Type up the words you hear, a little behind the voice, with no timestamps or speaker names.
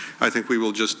I think we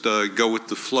will just go with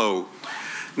the flow.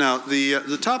 Now,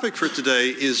 the topic for today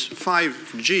is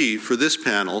 5G for this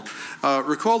panel.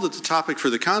 Recall that the topic for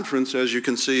the conference, as you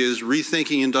can see, is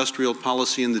Rethinking Industrial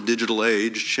Policy in the Digital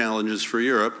Age, Challenges for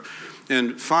Europe.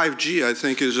 And 5G, I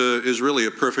think, is really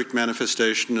a perfect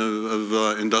manifestation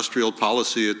of industrial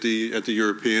policy at the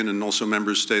European and also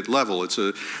member state level. It's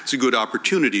a good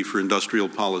opportunity for industrial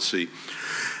policy.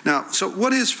 Now, so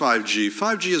what is 5G?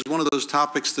 5G is one of those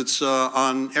topics that's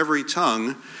on every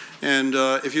tongue. And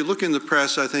if you look in the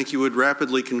press, I think you would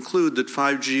rapidly conclude that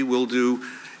 5G will do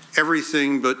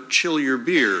everything but chill your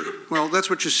beer. Well, that's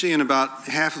what you see in about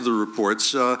half of the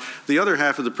reports. The other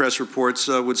half of the press reports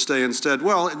would say instead,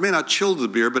 well, it may not chill the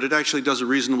beer, but it actually does a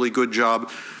reasonably good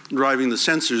job driving the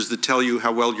sensors that tell you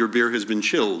how well your beer has been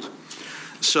chilled.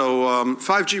 So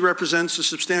 5G represents a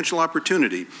substantial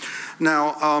opportunity.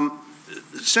 Now,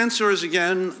 sensors,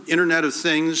 again, Internet of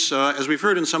Things, as we've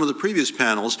heard in some of the previous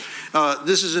panels,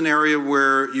 this is an area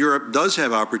where Europe does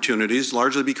have opportunities,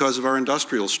 largely because of our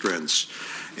industrial strengths.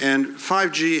 And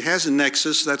 5G has a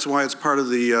nexus. That's why it's part of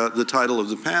the title of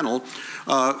the panel.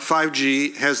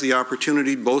 5G has the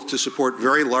opportunity both to support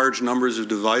very large numbers of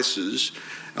devices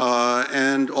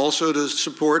and also to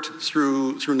support,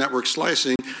 through network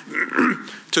slicing,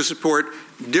 to support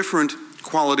different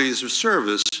qualities of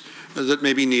service that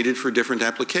may be needed for different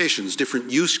applications,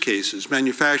 different use cases.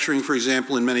 Manufacturing, for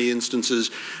example, in many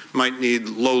instances might need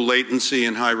low latency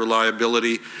and high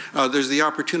reliability. There's the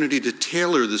opportunity to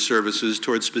tailor the services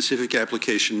towards specific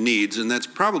application needs, and that's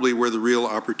probably where the real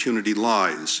opportunity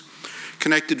lies.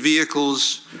 Connected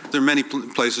vehicles, there are many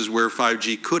places where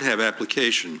 5G could have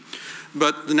application.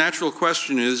 But the natural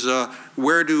question is,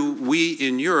 where do we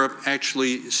in Europe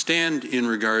actually stand in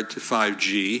regard to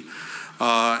 5G?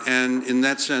 And in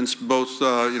that sense, both,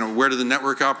 where do the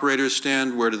network operators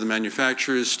stand? Where do the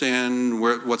manufacturers stand?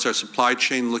 What's our supply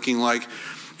chain looking like?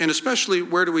 And especially,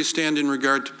 where do we stand in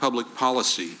regard to public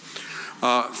policy?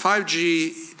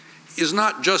 5G is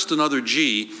not just another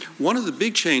G. One of the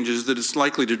big changes that it's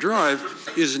likely to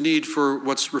drive is a need for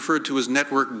what's referred to as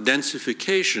network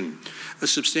densification, a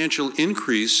substantial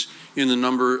increase in the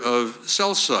number of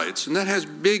cell sites. And that has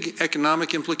big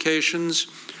economic implications.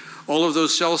 All of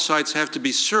those cell sites have to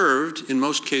be served, in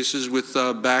most cases, with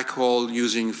backhaul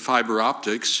using fiber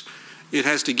optics. It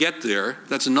has to get there.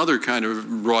 That's another kind of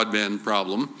broadband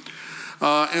problem.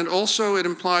 And also it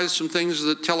implies some things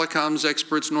that telecoms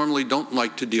experts normally don't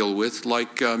like to deal with,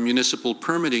 like municipal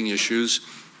permitting issues,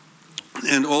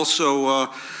 and also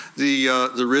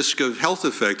the risk of health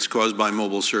effects caused by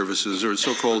mobile services, or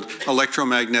so-called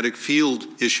electromagnetic field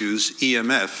issues,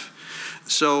 EMF.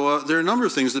 So there are a number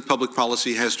of things that public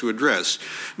policy has to address.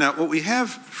 Now, what we have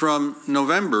from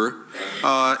November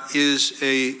is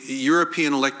a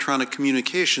European Electronic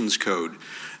Communications Code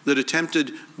that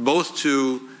attempted both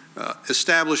to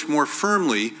establish more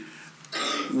firmly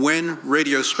when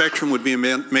radio spectrum would be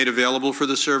made available for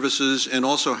the services, and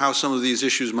also how some of these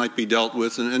issues might be dealt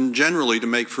with, and generally to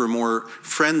make for a more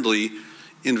friendly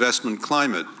investment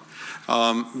climate.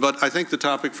 But I think the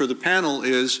topic for the panel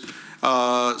is,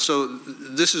 so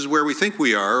this is where we think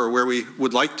we are, or where we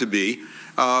would like to be.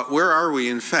 Where are we,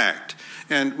 in fact?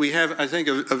 And we have, I think,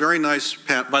 a very nice,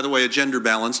 by the way, a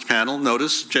gender-balanced panel.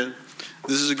 Notice, this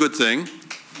is a good thing.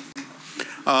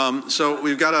 So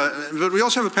we've got but we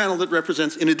also have a panel that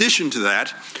represents, in addition to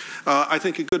that, I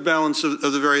think a good balance of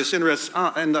the various interests.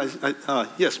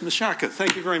 Yes, Ms. Shaka,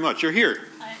 thank you very much. You're here.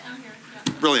 I'm here,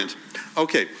 yeah. Brilliant.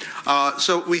 Okay,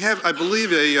 so we have, I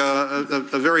believe,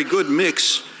 a very good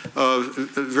mix of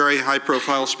very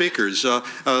high-profile speakers.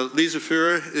 Lisa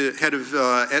Führer, head of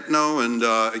Etno,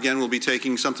 and again will be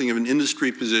taking something of an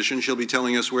industry position. She'll be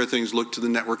telling us where things look to the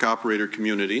network operator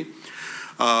community.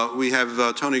 We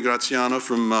have Tony Graziano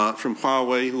from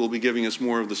Huawei, who will be giving us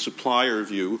more of the supplier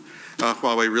view,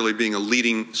 Huawei really being a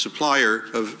leading supplier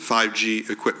of 5G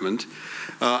equipment.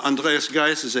 Andreas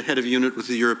Geis is a head of unit with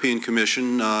the European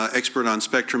Commission, expert on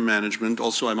spectrum management,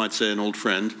 also I might say an old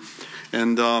friend.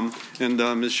 And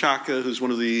Ms. Shaka, who's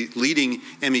one of the leading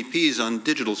MEPs on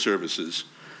digital services.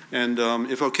 And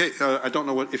if okay, I don't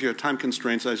know if you have time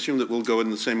constraints, I assume that we'll go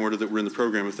in the same order that we're in the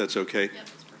program, if that's okay. Yep,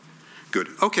 that's perfect. Good.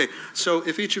 Okay, so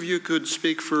if each of you could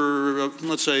speak for,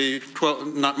 let's say,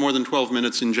 not more than 12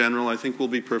 minutes in general, I think we'll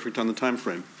be perfect on the time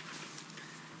frame.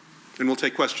 And we'll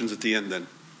take questions at the end then.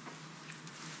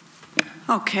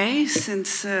 Okay,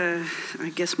 since I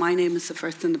guess my name is the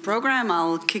first in the program,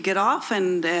 I'll kick it off,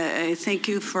 and thank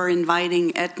you for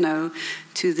inviting Ethno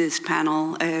to this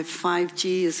panel.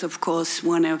 5G is, of course,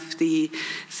 one of the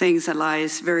things that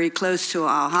lies very close to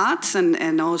our hearts,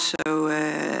 and also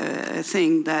a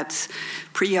thing that's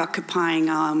preoccupying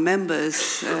our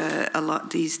members a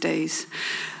lot these days.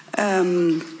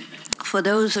 For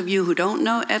those of you who don't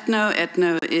know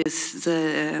Ethno is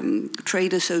the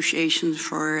trade association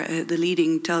for the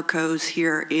leading telcos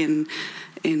here in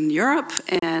Europe,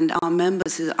 and our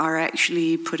members are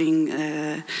actually putting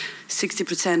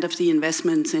 60% of the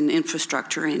investments in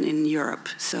infrastructure in Europe.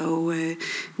 So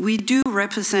we do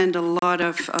represent a lot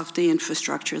of the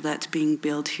infrastructure that's being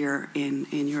built here in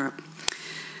Europe.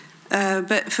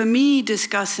 But for me,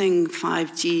 discussing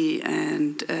 5G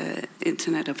and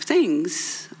Internet of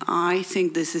Things, I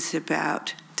think this is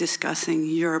about discussing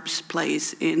Europe's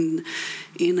place in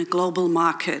a global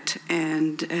market.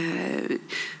 And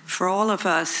for all of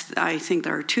us, I think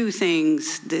there are two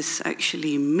things this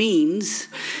actually means.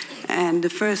 And the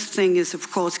first thing is,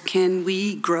 of course, can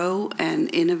we grow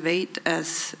and innovate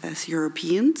as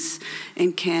Europeans?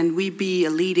 And can we be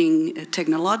a leading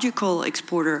technological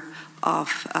exporter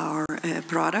of our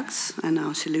products and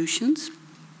our solutions?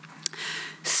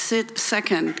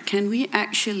 Second, can we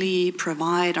actually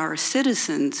provide our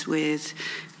citizens with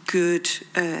good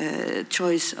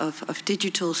choice of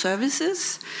digital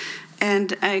services,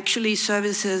 and actually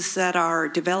services that are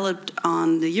developed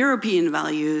on the European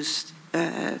values,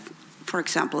 for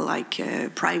example, like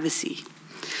privacy?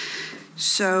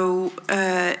 So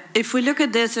if we look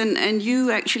at this, and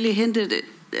you actually hinted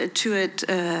to it,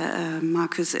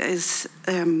 Marcus, is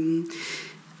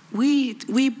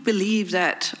we believe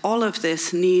that all of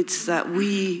this needs that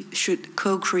we should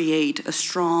co-create a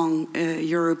strong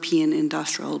European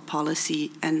industrial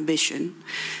policy and vision.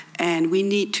 And we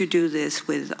need to do this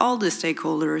with all the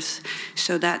stakeholders.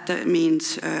 So that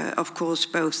means, of course,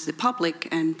 both the public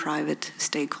and private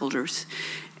stakeholders.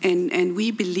 And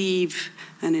we believe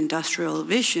an industrial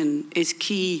vision is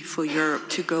key for Europe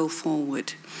to go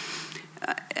forward.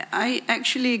 I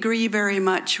actually agree very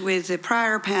much with the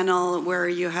prior panel where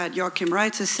you had Joachim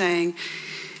Reitzer saying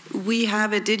we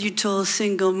have a digital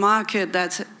single market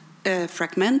that's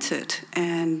fragmented,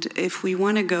 and if we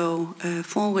want to go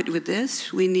forward with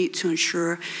this, we need to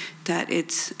ensure that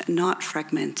it's not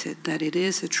fragmented, that it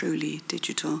is a truly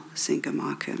digital single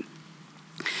market.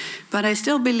 But I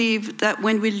still believe that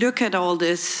when we look at all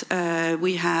this,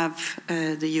 we have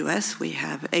the US, we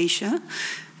have Asia,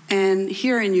 and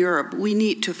here in Europe, we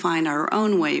need to find our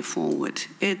own way forward.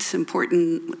 It's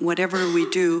important, whatever we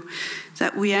do,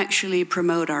 that we actually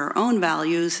promote our own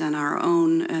values and our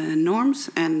own norms.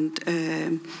 And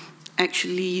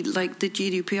actually, like the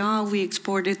GDPR, we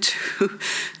export it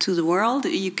to the world.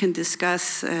 You can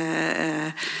discuss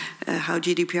how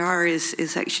GDPR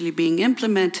is actually being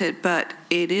implemented, but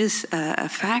it is a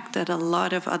fact that a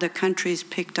lot of other countries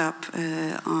picked up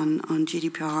on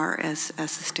GDPR as a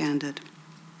standard.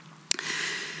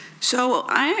 So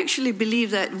I actually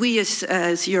believe that we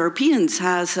as Europeans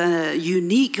has a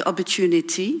unique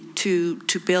opportunity to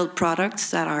build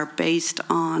products that are based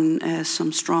on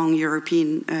some strong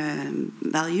European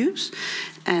values.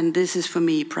 And this is, for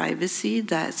me, privacy,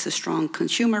 that's a strong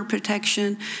consumer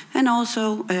protection, and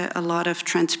also a lot of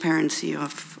transparency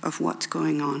of what's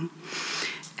going on.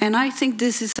 And I think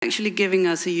this is actually giving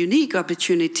us a unique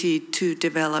opportunity to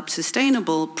develop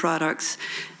sustainable products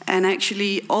and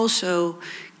actually also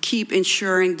keep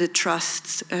ensuring the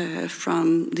trust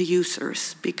from the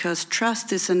users, because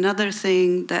trust is another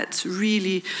thing that's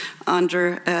really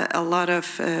under a lot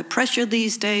of pressure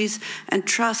these days, and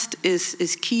trust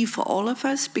is key for all of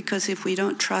us, because if we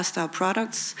don't trust our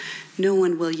products, no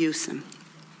one will use them.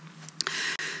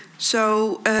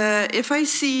 So if I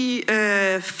see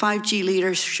 5G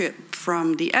leadership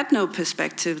from the Ethno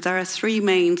perspective, there are three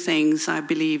main things I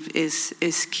believe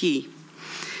is key.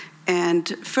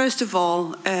 And first of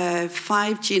all,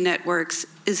 5G networks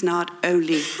is not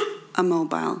only a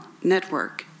mobile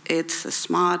network. It's a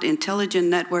smart, intelligent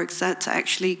network that's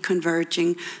actually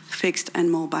converging fixed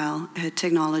and mobile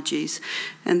technologies.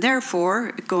 And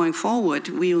therefore, going forward,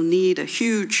 we will need a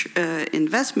huge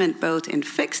investment both in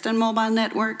fixed and mobile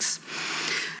networks,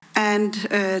 and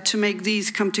to make these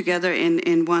come together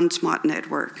in one smart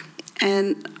network.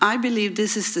 And I believe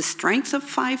this is the strength of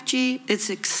 5G. It's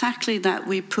exactly that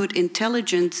we put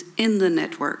intelligence in the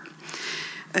network.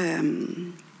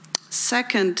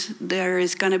 Second, there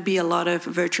is going to be a lot of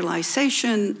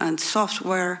virtualization and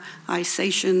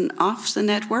softwareization of the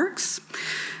networks.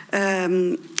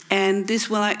 And this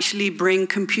will actually bring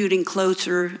computing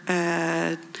closer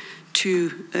to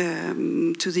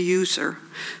the user.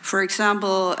 For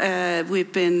example,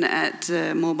 we've been at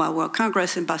the Mobile World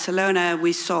Congress in Barcelona.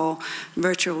 We saw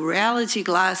virtual reality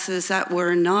glasses that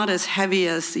were not as heavy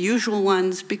as the usual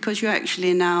ones, because you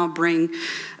actually now bring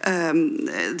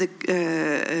the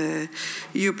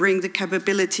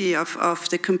capability of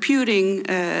the computing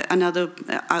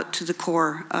out to the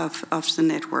core of the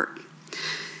network.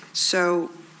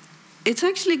 So it's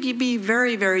actually going to be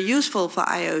very, very useful for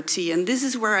IoT, and this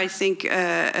is where I think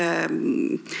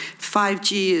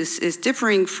 5G is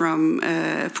differing from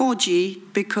 4G,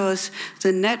 because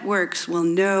the networks will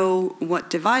know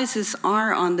what devices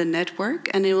are on the network,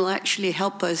 and it will actually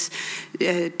help us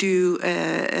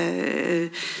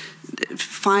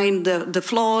find the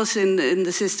flaws in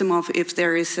the system of if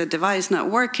there is a device not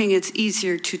working. It's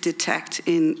easier to detect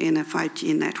in a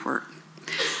 5G network.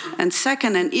 And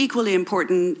second, and equally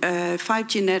important,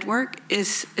 5G network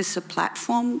is a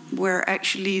platform where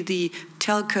actually the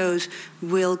telcos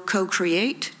will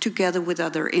co-create together with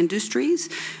other industries.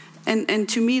 And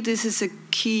to me, this is a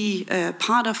key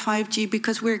part of 5G,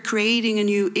 because we're creating a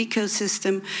new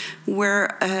ecosystem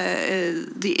where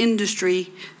the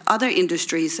industry, other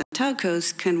industries and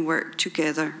telcos can work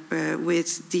together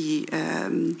with the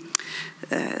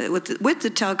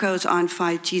telcos on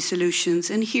 5G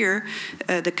solutions. And here,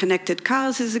 the connected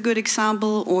cars is a good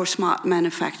example, or smart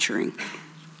manufacturing.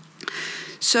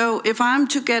 So if I'm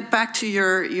to get back to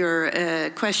your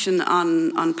question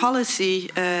on policy,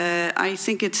 I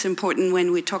think it's important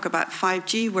when we talk about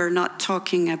 5G, we're not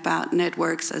talking about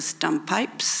networks as dumb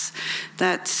pipes.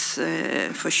 That's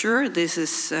for sure. This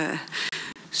is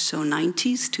so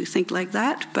 90s to think like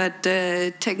that. But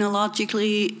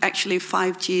technologically, actually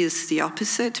 5G is the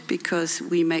opposite, because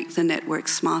we make the network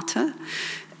smarter.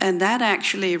 And that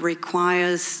actually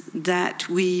requires that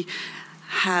we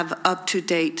have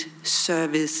up-to-date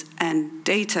service and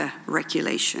data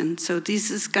regulation. So this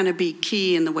is going to be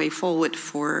key in the way forward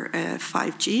for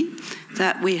 5G,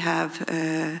 that we have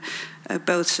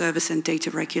both service and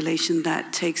data regulation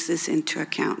that takes this into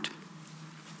account.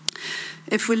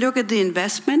 If we look at the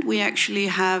investment, we actually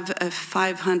have a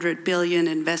 500 billion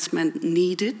investment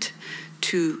needed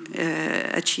to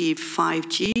achieve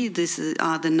 5G. These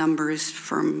are the numbers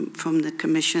from the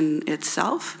Commission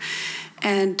itself.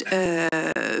 And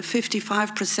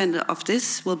 55% of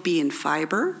this will be in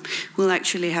fiber. We'll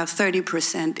actually have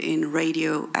 30% in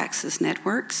radio access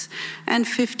networks, and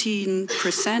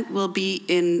 15% will be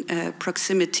in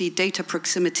data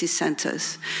proximity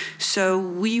centers. So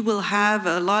we will have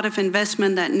a lot of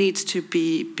investment that needs to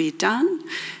be done.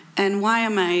 And why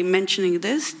am I mentioning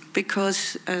this?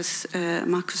 Because, as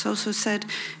Markus also said,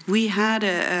 we had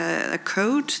a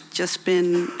code just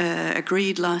been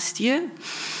agreed last year.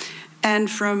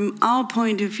 And from our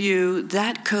point of view,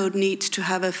 that code needs to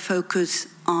have a focus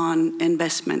on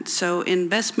investment. So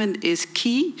investment is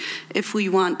key if we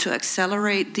want to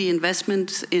accelerate the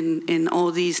investments in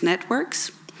all these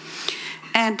networks.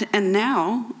 And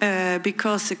now,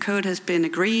 because the code has been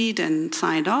agreed and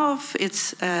signed off,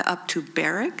 it's up to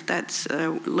BEREC, that's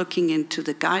looking into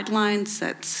the guidelines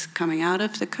that's coming out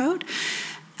of the code,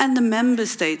 and the member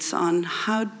states on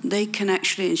how they can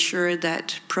actually ensure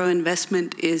that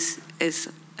pro-investment is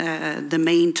the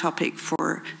main topic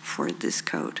for this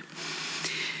code.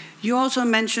 You also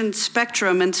mentioned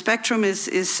spectrum, and spectrum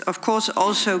is of course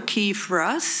also key for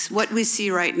us. What we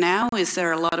see right now is there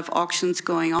are a lot of auctions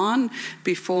going on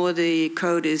before the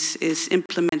code is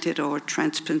implemented or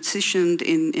transpositioned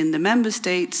in the member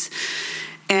states.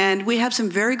 And we have some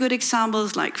very good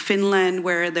examples like Finland,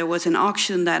 where there was an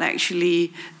auction that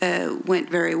actually went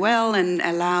very well and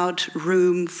allowed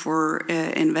room for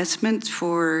investment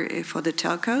for the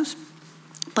telcos.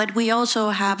 But we also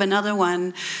have another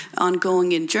one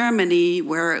ongoing in Germany,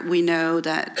 where we know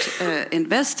that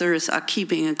investors are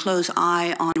keeping a close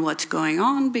eye on what's going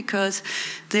on, because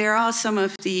there are some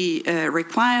of the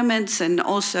requirements and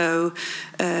also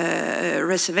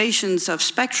reservations of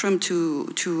spectrum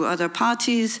to other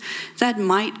parties that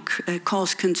might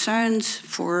cause concerns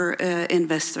for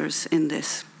investors in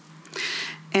this.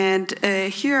 And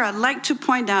here I'd like to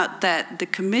point out that the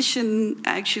Commission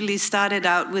actually started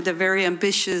out with a very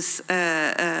ambitious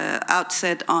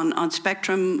outset on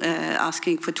spectrum,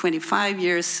 asking for 25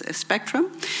 years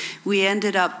spectrum. We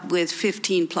ended up with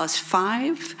 15 plus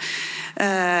 5.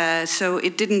 So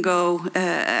it didn't go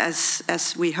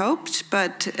as we hoped,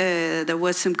 but there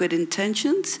was some good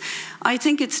intentions. I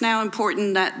think it's now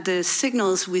important that the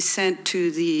signals we sent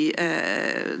to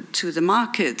the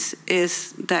markets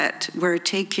is that we're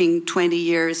taking 20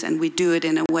 years and we do it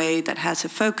in a way that has a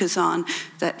focus on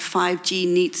that 5G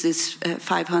needs this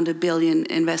 500 billion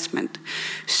investment.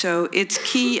 So it's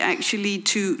key actually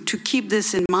to keep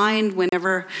this in mind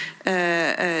whenever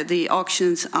the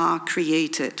auctions are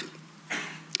created.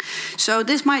 So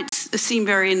this might seem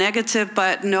very negative,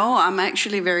 but no, I'm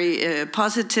actually very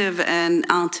positive and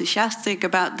enthusiastic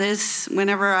about this.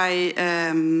 Whenever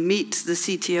I meet the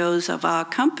CTOs of our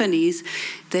companies,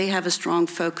 they have a strong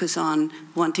focus on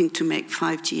wanting to make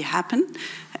 5G happen,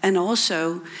 and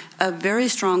also a very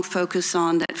strong focus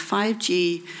on that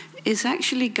 5G is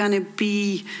actually going to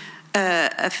be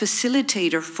a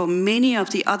facilitator for many of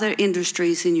the other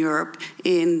industries in Europe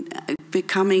in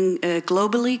becoming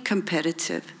globally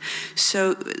competitive.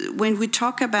 So when we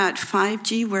talk about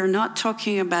 5G, we're not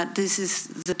talking about this is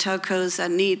the telcos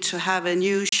that need to have a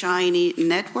new shiny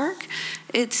network.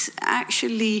 It's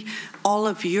actually all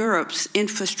of Europe's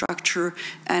infrastructure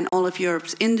and all of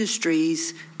Europe's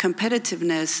industries'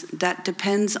 competitiveness that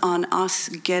depends on us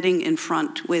getting in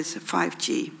front with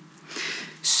 5G.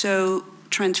 So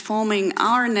transforming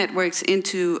our networks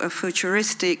into a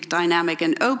futuristic, dynamic,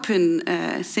 and open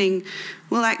thing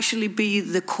will actually be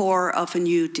the core of a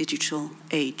new digital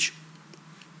age.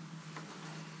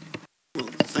 Well,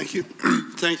 thank you.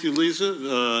 Thank you,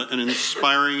 Lisa. An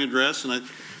inspiring address.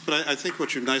 But I think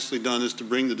what you've nicely done is to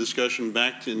bring the discussion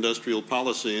back to industrial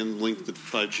policy and the link that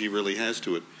 5G really has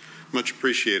to it. Much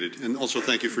appreciated. And also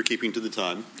thank you for keeping to the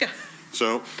time. Yeah.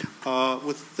 So,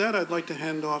 with that, I'd like to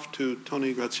hand off to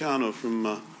Tony Graziano from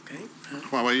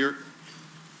Huawei.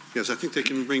 Yes, I think they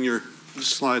can bring your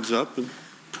slides up. And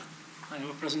I have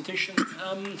a presentation.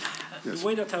 Yes. The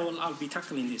way that I'll be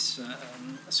tackling this,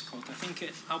 Scott, I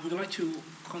think I would like to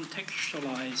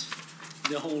contextualize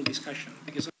the whole discussion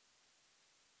because.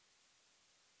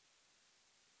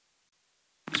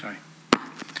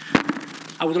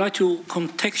 I would like to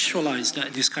contextualize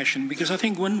that discussion because I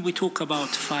think when we talk about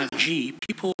 5G,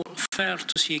 people fail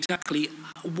to see exactly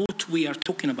what we are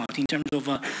talking about in terms of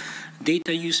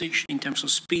data usage, in terms of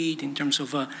speed, in terms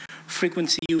of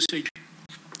frequency usage,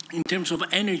 in terms of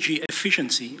energy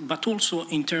efficiency, but also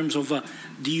in terms of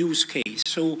the use case.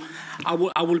 So I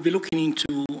will be looking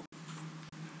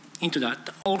into that.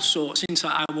 Also, since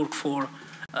I work for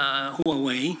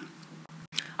Huawei,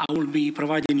 I will be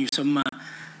providing you some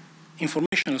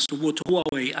information as to what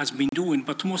Huawei has been doing,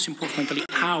 but most importantly,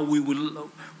 how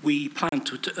we plan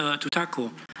to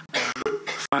tackle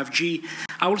 5G.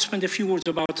 I will spend a few words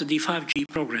about the 5G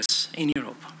progress in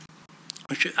Europe,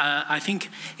 which I think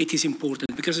it is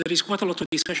important because there is quite a lot of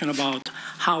discussion about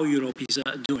how Europe is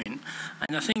doing,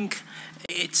 and I think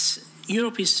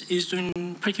Europe is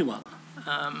doing pretty well,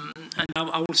 and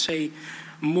I will say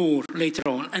more later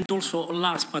on, and also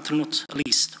last but not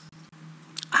least,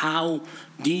 how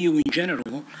the EU in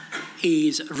general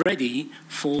is ready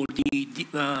for the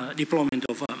deployment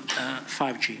of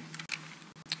 5G.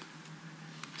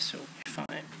 So,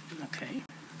 okay,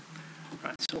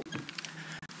 right. So,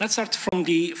 let's start from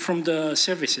the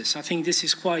services. I think this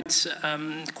is quite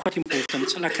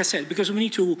important. Like I said, because we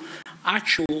need to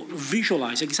actually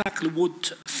visualize exactly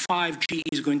what 5G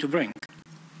is going to bring.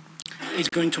 It's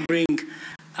going to bring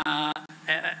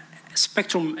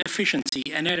spectrum efficiency,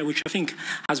 an area which I think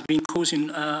has been causing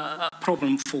a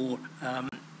problem for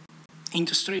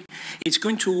industry. It's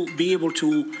going to be able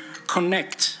to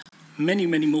connect many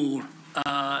more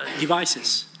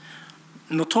devices,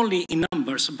 not only in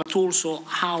numbers, but also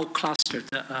how clustered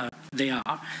they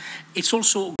are. It's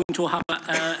also going to have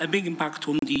a big impact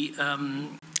on the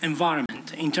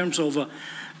environment in terms of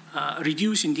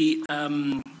reducing the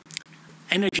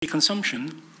energy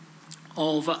consumption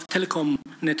of telecom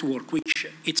network, which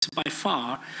it's by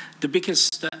far the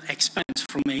biggest expense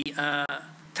from a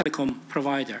telecom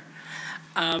provider.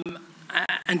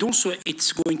 And also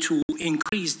it's going to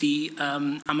increase the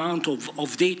amount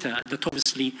of data that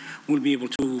obviously will be able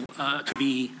to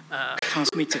be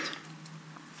transmitted.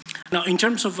 Now, in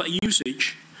terms of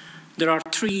usage, there are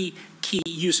three key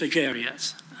usage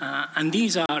areas, and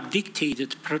these are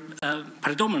dictated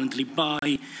predominantly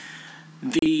by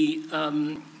the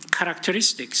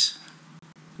characteristics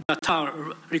that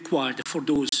are required for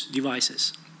those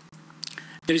devices.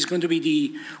 There is going to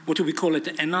be what we call it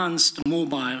enhanced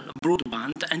mobile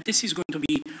broadband, and this is going to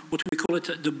be what we call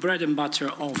it the bread and butter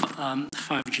of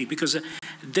 5G, because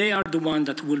they are the one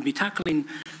that will be tackling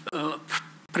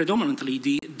predominantly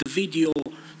the video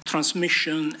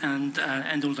transmission and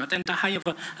all that. And I have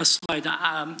a slide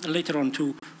later on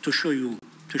to show you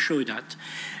that.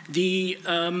 The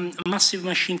massive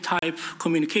machine type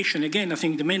communication, again, I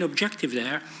think the main objective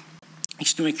there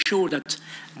is to make sure that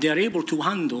they are able to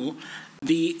handle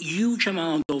the huge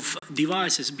amount of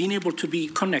devices being able to be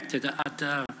connected at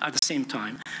the same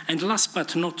time. And last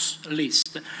but not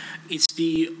least, it's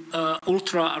the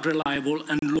ultra reliable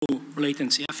and low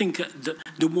latency. I think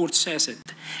the word says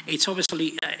it. It's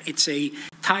obviously it's a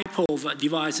type of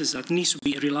devices that needs to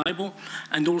be reliable,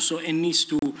 and also it needs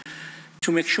to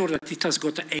make sure that it has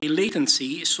got a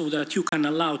latency so that you can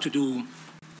allow to do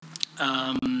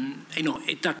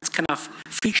that kind of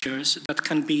features that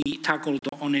can be tackled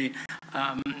on a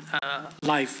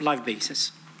live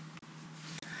basis.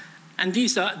 And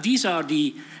these are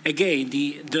the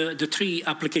three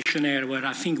application areas where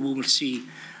I think we will see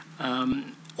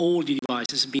all the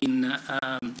devices being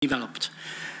developed.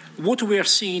 What we are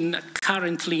seeing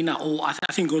currently now, or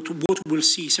I think what we'll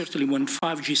see certainly when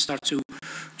 5G starts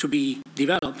to be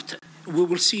developed, we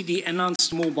will see the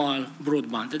enhanced mobile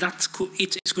broadband.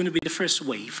 It's going to be the first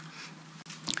wave.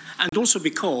 And also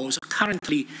because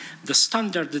currently the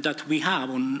standard that we have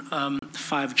on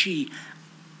 5G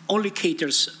only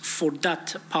caters for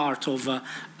that part of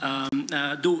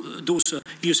those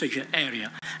usage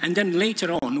area. And then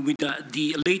later on, with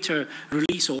the later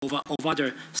release of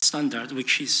other standard,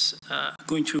 which is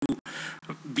going to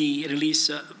be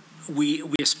released, we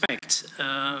expect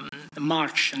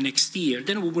March next year,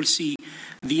 then we will see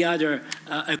the other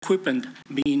equipment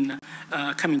being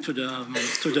coming to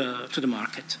the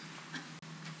market.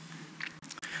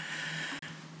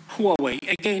 Huawei.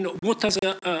 Again, what has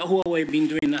Huawei been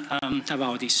doing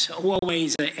about this? Huawei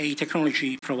is a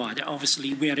technology provider.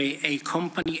 Obviously, we are a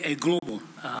company, a global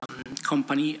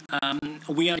company.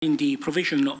 We are in the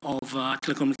provision of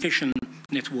telecommunication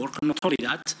network, not only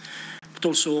that, but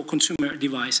also consumer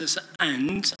devices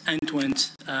and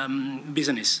end-to-end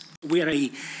business. We are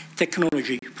a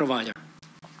technology provider.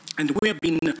 And we have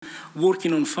been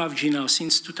working on 5G now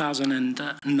since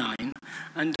 2009.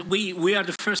 And we are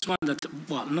the first one that,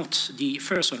 well, not the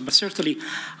first one, but certainly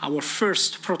our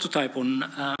first prototype on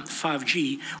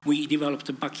 5G we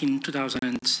developed back in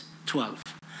 2012.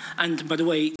 And by the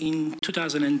way, in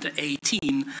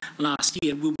 2018, last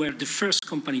year, we were the first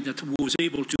company that was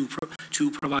able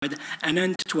to provide an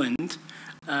end-to-end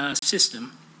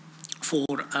system for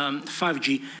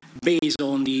 5G based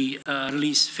on the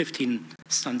Release 15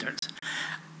 standards.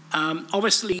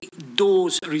 Obviously,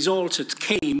 those results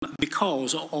came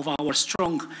because of our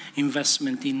strong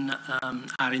investment in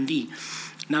R&D.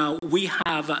 Now, we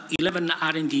have 11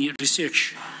 R&D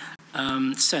research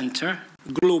centers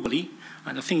globally,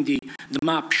 and I think the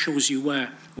map shows you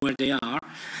where they are.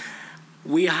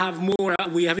 We have more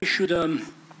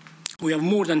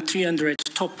than 300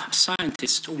 top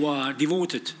scientists who are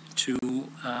devoted to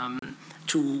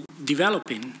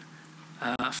developing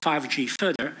 5G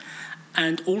further,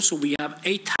 and also we have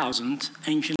 8,000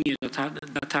 engineers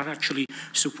that are actually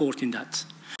supporting that.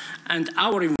 And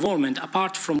our involvement,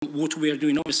 apart from what we are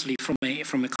doing, obviously from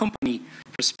a company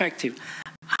perspective,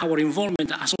 our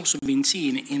involvement has also been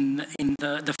seen in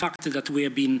the fact that we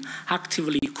have been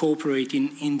actively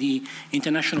cooperating in the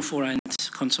International Foreign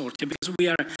Consortium, because we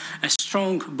are a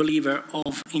strong believer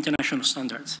of international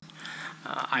standards.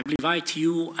 I believe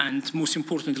ITU and, most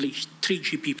importantly,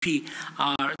 3GPP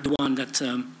are the one that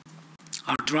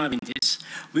are driving this.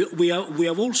 We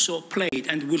have also played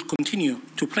and will continue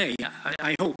to play,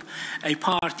 I hope, a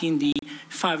part in the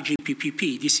 5G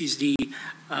PPP. This is the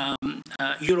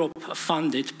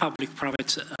Europe-funded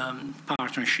public-private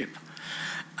partnership.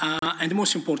 And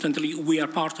most importantly, we are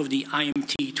part of the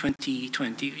IMT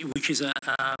 2020, which is an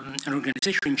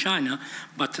organization in China,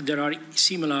 but there are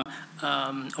similar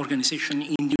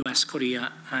organizations in the US,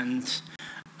 Korea, and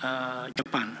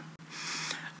Japan.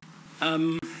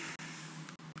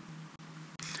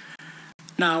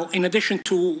 Now, in addition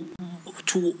to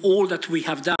all that we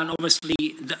have done,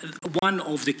 obviously, one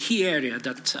of the key areas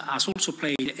that has also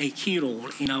played a key role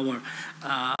in our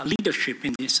leadership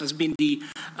in this has been the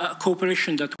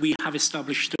cooperation that we have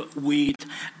established with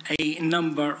a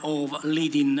number of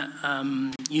leading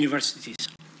universities.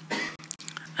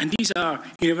 And these are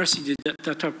universities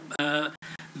that are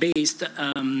based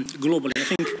globally. I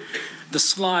think the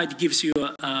slide gives you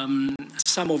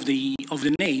some of the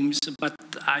names, but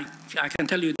I can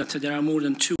tell you that there are more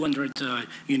than 200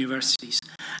 universities.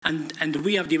 And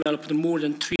we have developed more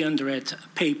than 300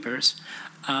 papers,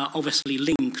 obviously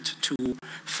linked to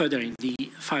furthering the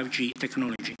 5G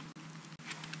technology.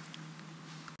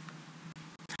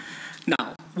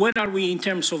 Now, where are we in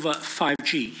terms of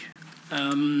 5G?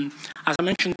 As I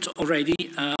mentioned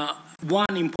already,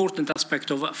 one important aspect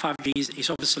of 5G is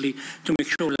obviously to make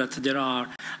sure that there are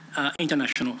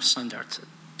international standards.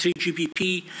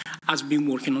 3GPP has been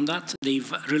working on that.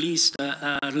 They've released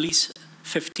Release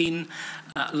 15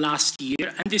 last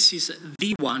year, and this is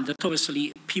the one that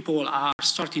obviously people are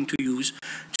starting to use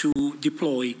to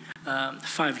deploy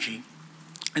 5G.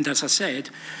 And as I said,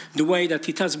 the way that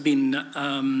it has been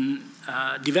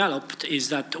developed is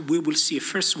that we will see a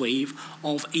first wave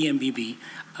of eMBB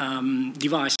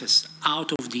devices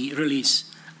out of the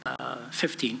Release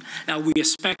 15. Now, we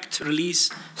expect Release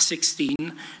 16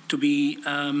 to be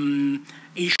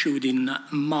issued in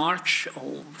March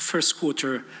or first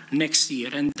quarter next year.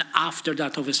 And after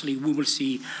that, obviously, we will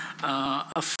see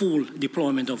a full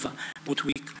deployment of what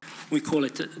we call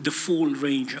it the full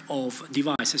range of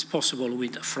devices possible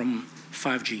from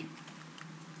 5G.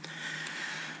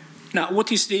 Now,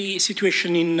 what is the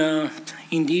situation in the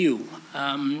EU?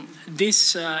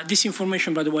 This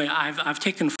information, by the way, I've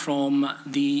taken from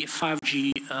the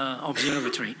 5G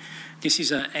Observatory. This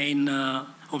is an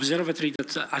observatory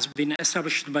that has been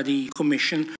established by the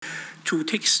Commission to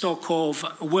take stock of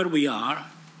where we are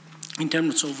in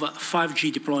terms of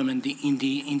 5G deployment in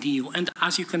the EU. And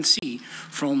as you can see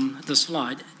from the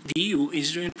slide, the EU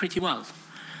is doing pretty well.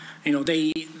 You know,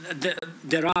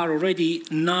 there are already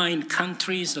 9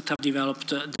 countries that have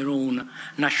developed their own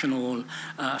national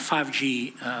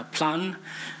 5G plan.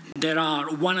 There are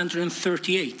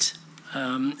 138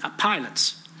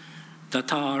 pilots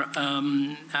that are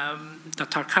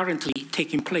currently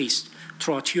taking place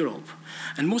throughout Europe.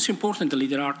 And most importantly,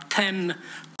 there are 10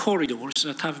 corridors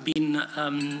that have been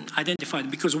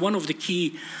identified, because one of the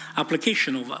key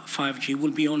applications of 5G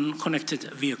will be on connected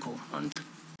vehicle. And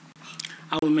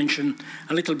I will mention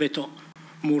a little bit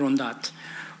more on that.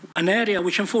 An area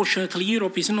which, unfortunately,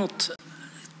 Europe is not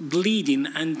leading,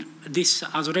 and this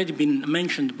has already been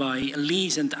mentioned by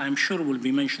Lise, and I'm sure will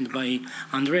be mentioned by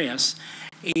Andreas,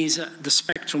 is the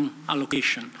spectrum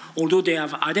allocation. Although they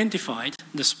have identified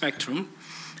the spectrum,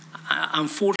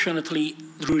 unfortunately,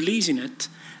 releasing it,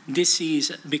 this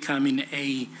is becoming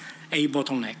a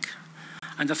bottleneck.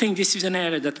 And I think this is an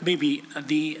area that maybe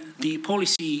the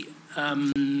policy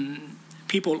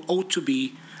people ought to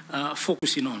be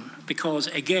focusing on, because,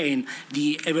 again,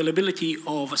 the availability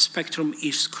of a spectrum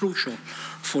is crucial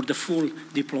for the full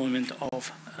deployment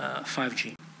of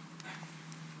 5G.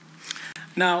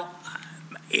 Now,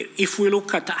 if we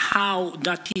look at how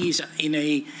that is in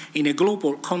a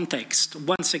global context,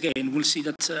 once again, we'll see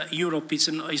that Europe is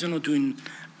not doing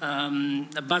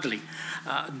badly.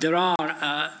 There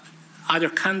are other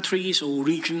countries or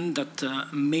regions that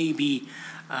may be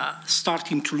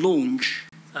starting to launch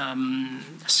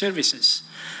services.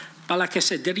 But like I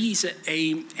said, there is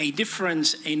a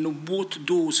difference in what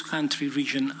those country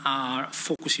regions are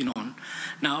focusing on.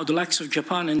 Now, the likes of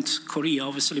Japan and Korea,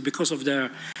 obviously, because of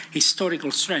their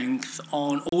historical strength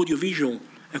on audiovisual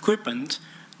equipment,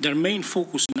 their main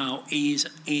focus now is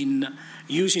in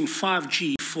using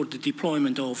 5G for the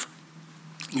deployment of,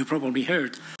 you probably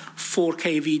heard,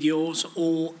 4K videos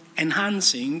or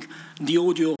enhancing the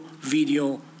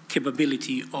audio-video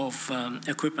capability of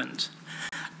equipment.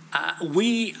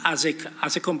 We, as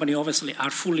a company, obviously, are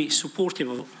fully supportive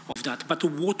of that. But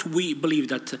what we believe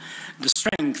that the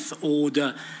strength or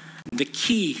the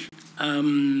key,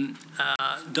 the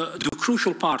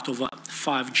crucial part of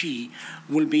 5G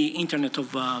will be Internet of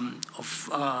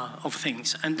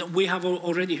Things. And we have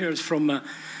already heard from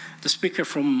the speaker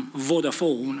from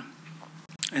Vodafone,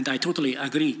 and I totally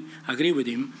agree with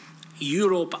him.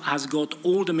 Europe has got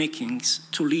all the makings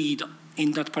to lead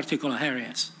in that particular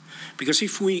areas. Because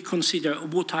if we consider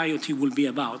what IoT will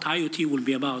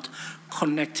be about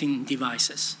connecting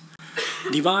devices.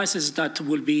 Devices that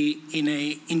will be in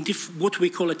what we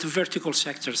call it vertical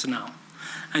sectors now.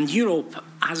 And Europe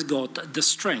has got the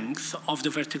strength of the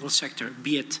vertical sector,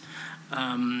 be it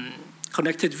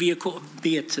connected vehicle,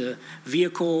 be it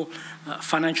vehicle,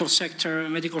 financial sector,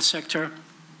 medical sector.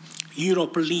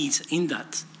 Europe leads in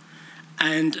that.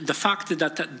 And the fact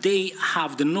that they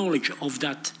have the knowledge of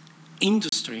that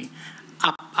industry,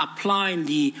 applying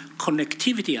the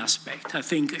connectivity aspect, I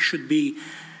think should be,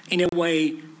 in a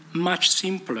way, much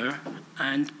simpler,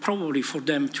 and probably for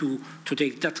them to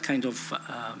take that kind of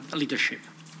leadership.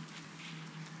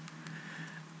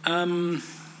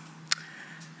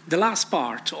 The last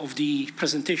part of the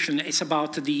presentation is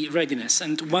about the readiness.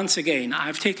 And once again,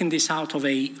 I've taken this out of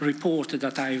a report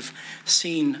that I've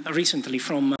seen recently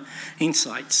from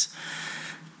Insights.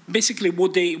 Basically,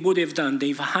 what they've done,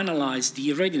 they've analyzed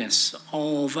the readiness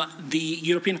of the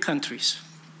European countries.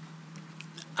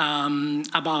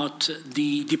 about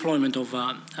the deployment of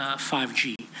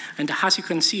 5G. And as you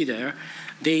can see there,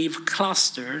 they've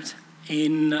clustered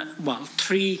in, well,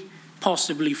 3,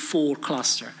 possibly 4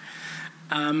 clusters.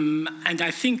 And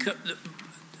I think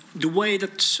the way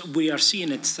that we are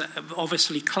seeing it,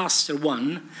 obviously cluster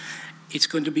 1, it's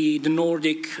going to be the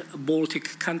Nordic,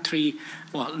 Baltic country,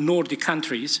 well, Nordic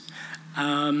countries,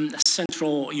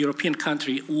 Central European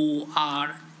country who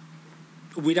are,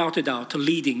 without a doubt,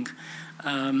 leading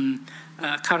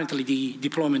currently the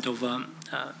deployment of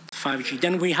 5G.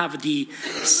 Then we have the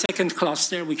second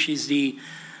cluster, which is the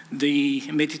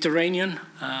Mediterranean,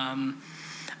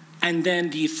 and then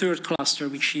the third cluster,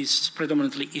 which is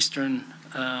predominantly Eastern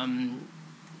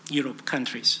Europe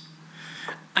countries.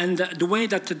 And the way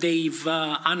that they've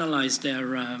analyzed their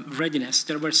readiness,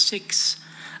 there were 6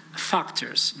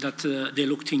 factors that they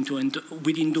looked into, and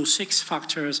within those 6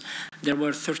 factors, there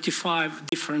were 35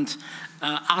 different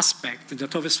aspects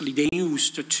that obviously they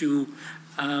used to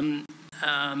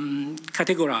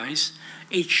categorize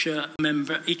each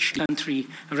country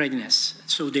readiness.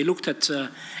 So they looked at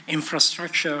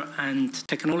infrastructure and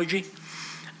technology,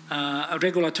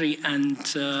 regulatory and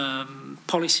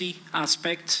policy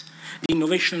aspects, the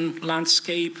innovation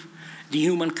landscape, the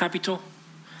human capital,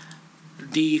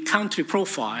 the country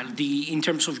profile, in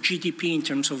terms of GDP, in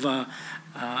terms of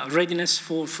readiness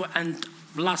and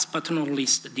last but not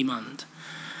least, demand.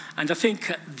 And I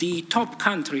think the top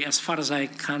country, as far as I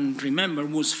can remember,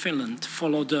 was Finland,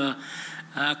 followed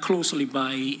closely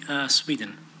by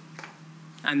Sweden,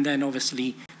 and then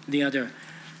obviously the other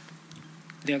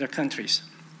countries.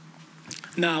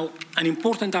 Now, an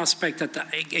important aspect that,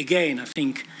 again, I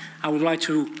think I would like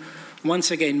to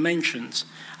once again mention,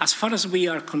 as far as we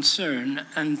are concerned,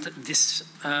 and this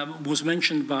was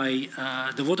mentioned by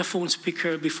the Vodafone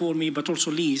speaker before me, but also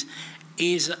Liz,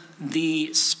 is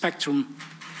the spectrum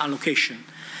allocation.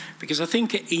 Because I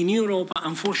think in Europe,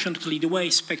 unfortunately, the way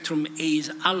spectrum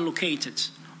is allocated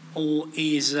or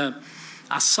is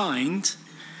assigned,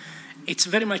 it's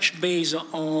very much based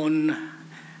on,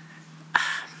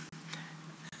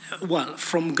 well,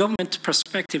 from government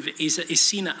perspective, is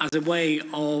seen as a way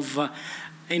of,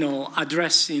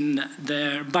 addressing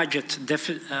their budget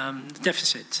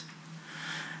deficit.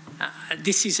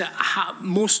 This is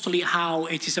mostly how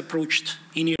it is approached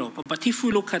in Europe. But if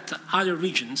we look at other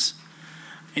regions,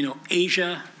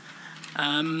 Asia,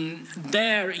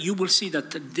 there you will see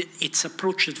that it's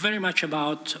approached very much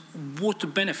about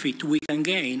what benefit we can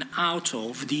gain out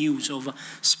of the use of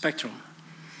spectrum.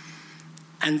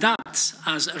 And that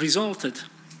has resulted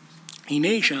in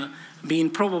Asia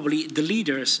being probably the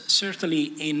leaders,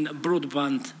 certainly in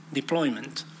broadband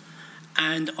deployment.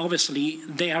 And obviously,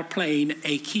 they are playing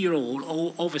a key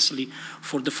role, obviously,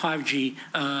 for the 5G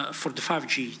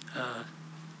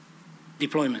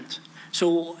deployment.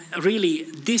 So really,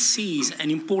 this is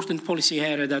an important policy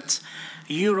area that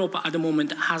Europe at the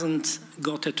moment hasn't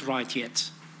got it right yet.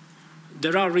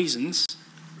 There are reasons,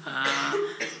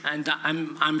 and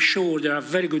I'm sure there are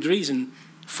very good reasons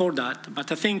for that.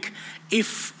 But I think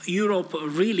if Europe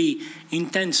really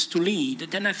intends to lead,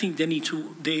 then I think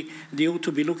they ought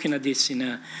to be looking at this in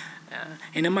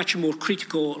a much more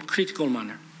critical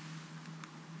manner.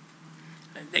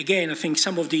 Again, I think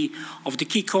some of the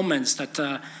key comments that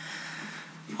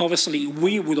obviously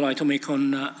we would like to make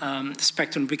on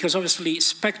spectrum, because obviously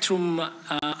spectrum,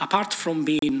 apart from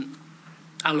being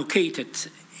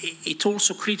allocated, it's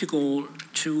also critical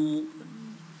to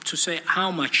say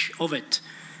how much of it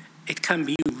can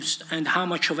be used and how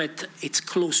much of it it's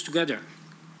close together.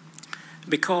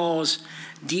 Because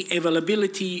the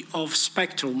availability of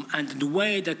spectrum and the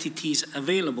way that it is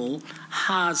available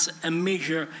has a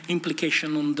major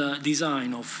implication on the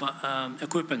design of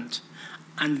equipment.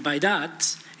 And by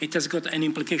that, it has got an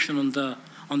implication on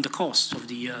the cost of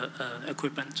the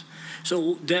equipment.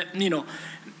 So there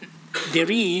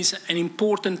is an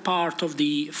important part of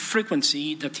the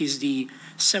frequency that is the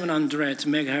 700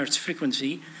 megahertz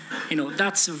frequency.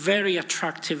 That's a very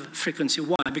attractive frequency.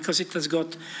 Why? Because it has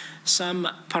got some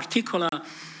particular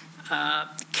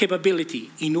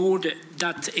capability in order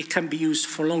that it can be used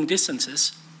for long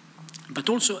distances, but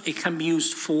also it can be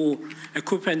used for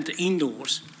equipment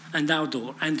indoors and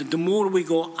outdoor. And the more we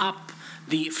go up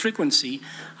the frequency,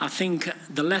 I think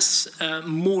the less,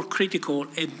 more critical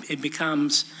it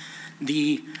becomes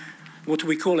what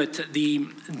we call it,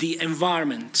 the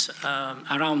environment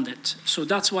around it. So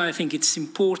that's why I think it's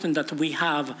important that we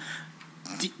have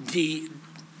the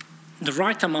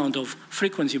right amount of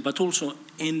frequency, but also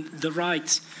in the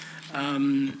right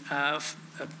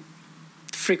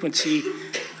frequency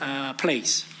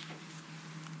place.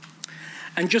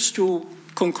 And just to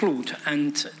conclude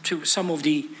and to some of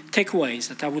the takeaways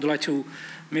that I would like to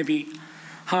maybe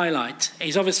highlight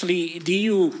is obviously the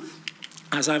EU,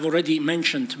 as I've already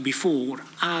mentioned before,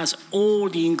 has all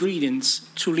the ingredients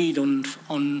to lead on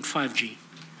 5G.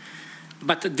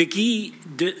 But the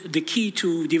key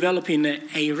to developing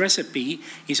a recipe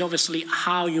is obviously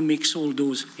how you mix all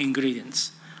those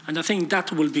ingredients. And I think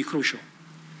that will be crucial.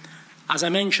 As I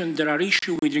mentioned, there are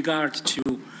issues with regard to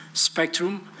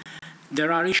spectrum.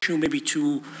 There are issues maybe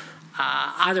to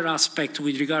other aspects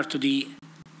with regard to the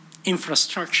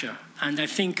infrastructure. And I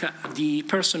think the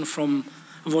person from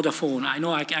Vodafone, I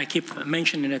know I keep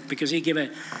mentioning it because he gave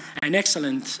an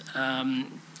excellent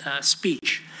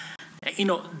speech. You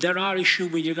know, there are issues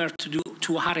with regard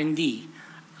to R&D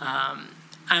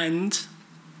and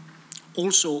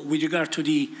also with regard to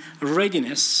the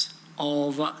readiness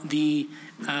of the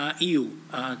EU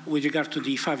with regard to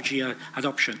the 5G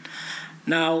adoption.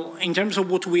 Now, in terms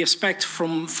of what we expect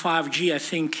from 5G, I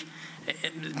think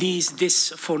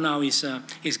this for now is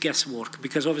guesswork,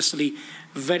 because obviously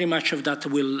very much of that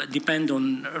will depend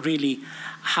on really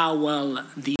how well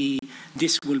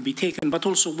this will be taken, but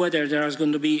also whether there are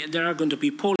going to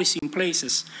be policy in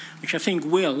places which I think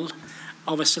will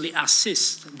obviously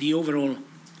assist the overall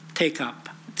take-up.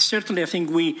 Certainly, I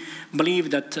think we believe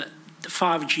that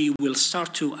 5G will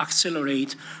start to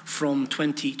accelerate from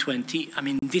 2020. I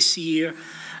mean, this year,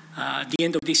 the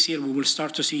end of this year, we will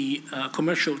start to see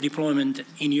commercial deployment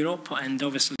in Europe and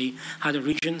obviously other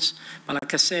regions. But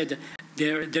like I said,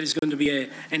 there is going to be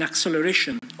an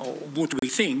acceleration of what we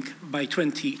think by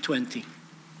 2020.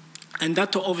 And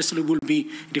that obviously will be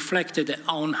reflected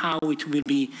on how it will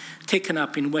be taken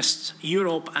up in West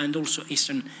Europe and also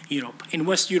Eastern Europe. In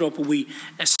West Europe, we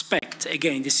expect,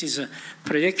 again, this is a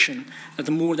prediction, that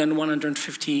more than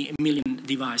 150 million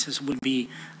devices will be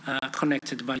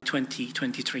connected by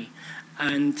 2023.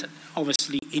 And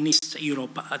obviously in East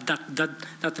Europe,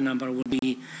 that number will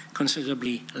be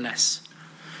considerably less.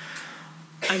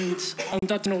 And on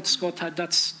that note, Scott,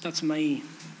 that's my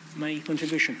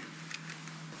contribution.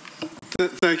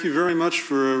 Thank you very much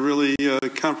for a really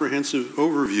comprehensive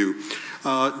overview.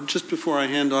 Just before I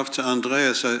hand off to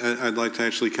Andreas, I'd like to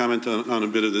actually comment on a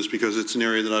bit of this because it's an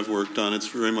area that I've worked on. It's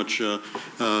very much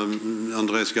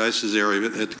Andreas Geis's area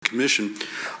at the Commission.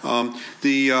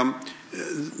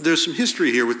 There's some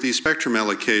history here with these spectrum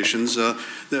allocations.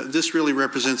 This really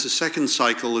represents a second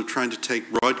cycle of trying to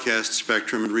take broadcast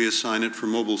spectrum and reassign it for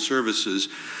mobile services.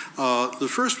 The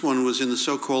first one was in the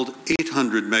so-called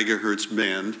 800 megahertz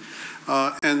band.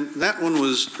 And that one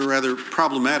was a rather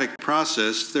problematic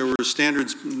process. There were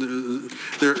standards,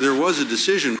 there was a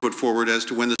decision put forward as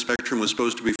to when the spectrum was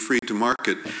supposed to be free to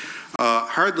market.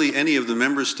 Hardly any of the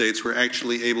member states were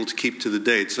actually able to keep to the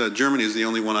dates. Germany is the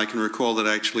only one I can recall that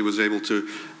actually was able to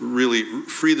really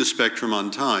free the spectrum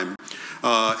on time.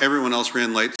 Everyone else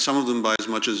ran late, some of them by as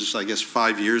much as, I guess,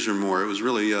 5 years or more. It was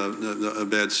really a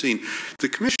bad scene. The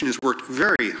Commission has worked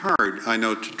very hard, I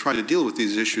know, to try to deal with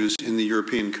these issues in the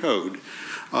European Code.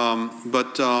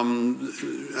 But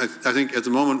I think at the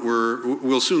moment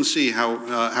we'll soon see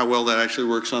how well that actually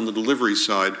works on the delivery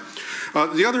side.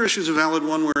 The other issue is a valid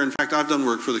one where, in fact, I've done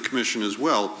work for the Commission as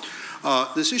well.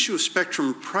 This issue of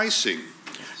spectrum pricing.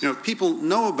 You know, people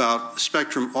know about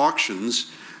spectrum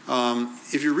auctions.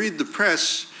 If you read the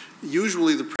press,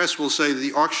 usually the press will say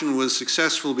the auction was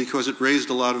successful because it raised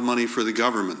a lot of money for the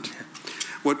government.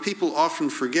 What people often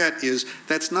forget is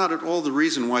that's not at all the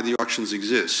reason why the auctions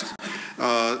exist.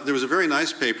 There was a very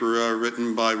nice paper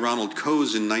written by Ronald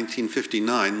Coase in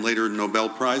 1959, later Nobel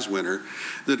Prize winner,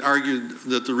 that argued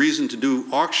that the reason to do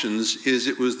auctions is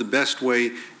it was the best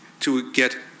way to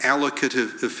get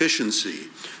allocative efficiency,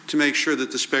 to make sure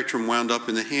that the spectrum wound up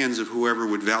in the hands of whoever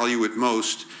would value it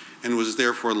most and was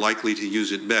therefore likely to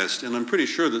use it best. And I'm pretty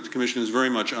sure that the Commission is very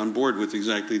much on board with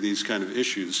exactly these kind of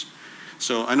issues.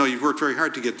 So I know you've worked very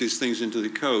hard to get these things into the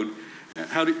code.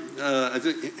 I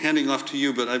think handing off to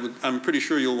you, but I'm pretty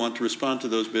sure you'll want to respond to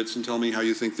those bits and tell me how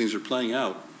you think things are playing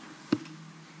out.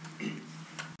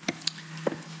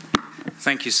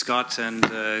 Thank you, Scott, and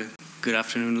good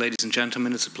afternoon, ladies and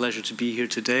gentlemen. It's a pleasure to be here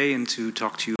today and to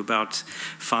talk to you about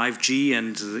 5G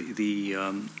and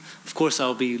of course,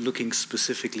 I'll be looking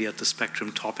specifically at the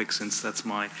spectrum topic since that's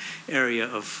my area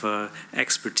of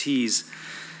expertise.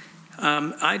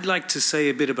 I'd like to say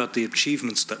a bit about the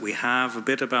achievements that we have, a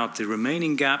bit about the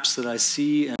remaining gaps that I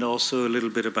see, and also a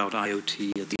little bit about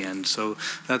IoT at the end. So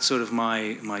that's sort of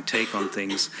my take on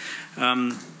things.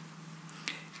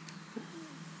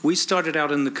 We started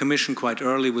out in the Commission quite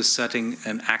early with setting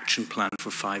an action plan for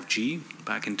 5G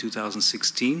back in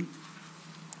 2016.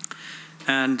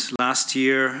 And last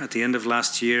year, at the end of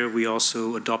last year, we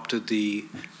also adopted the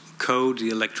code, the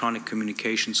Electronic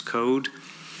Communications Code,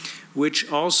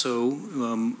 which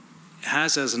also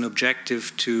has as an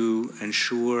objective to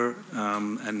ensure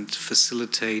and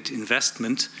facilitate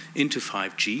investment into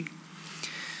 5G.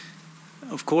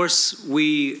 Of course,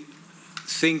 we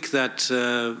think that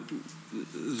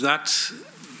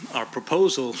our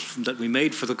proposal that we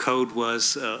made for the code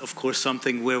was, of course,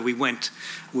 something where we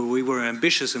were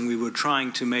ambitious and we were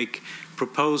trying to make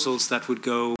proposals that would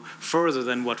go further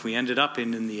than what we ended up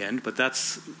in the end, but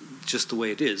that's just the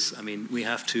way it is. I mean, we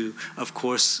have to, of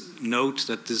course, note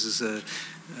that this is a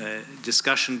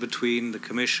discussion between the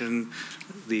Commission,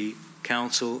 the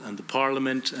Council, and the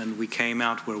Parliament, and we came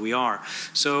out where we are.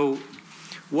 So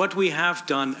what we have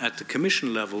done at the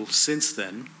Commission level since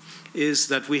then is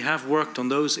that we have worked on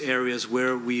those areas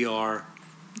where we are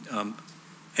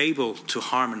able to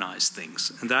harmonize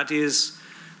things. And that is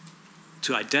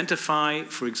to identify,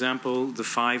 for example, the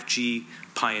 5G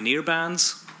pioneer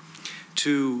bands,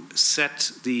 to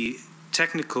set the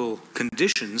technical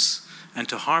conditions and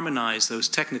to harmonize those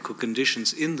technical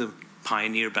conditions in the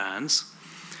pioneer bands.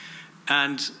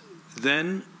 And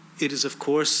then it is, of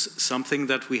course, something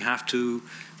that we have to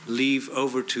leave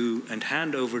over to and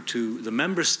hand over to the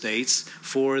member states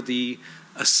for the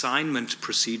assignment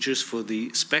procedures for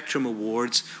the spectrum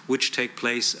awards, which take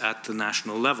place at the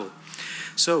national level.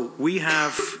 So we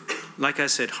have, like I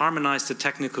said, harmonized the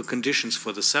technical conditions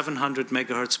for the 700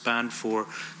 megahertz band for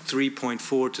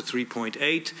 3.4 to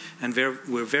 3.8, and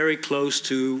we're very close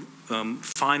to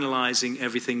finalizing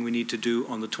everything we need to do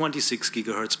on the 26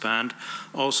 gigahertz band,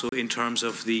 also in terms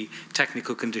of the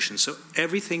technical conditions. So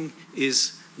everything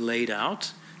is laid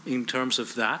out in terms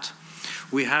of that.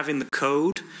 We have in the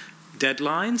code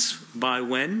deadlines by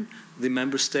when the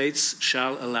member states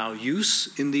shall allow use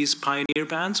in these pioneer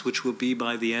bands, which will be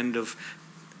by the end of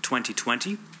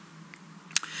 2020.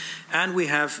 And we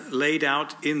have laid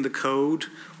out in the code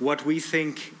what we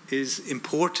think is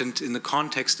important in the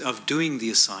context of doing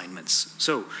the assignments.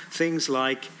 So things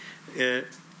like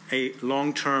a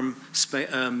long-term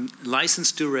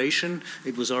license duration.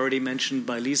 It was already mentioned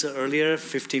by Lisa earlier,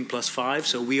 15 plus 5.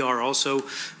 So we are also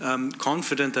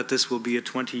confident that this will be a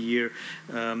 20-year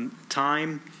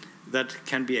time that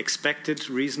can be expected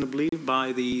reasonably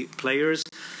by the players.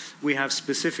 We have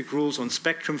specific rules on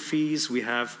spectrum fees. We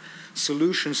have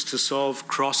solutions to solve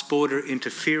cross-border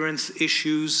interference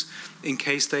issues in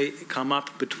case they come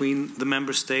up between the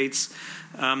member states.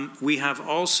 We have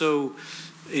also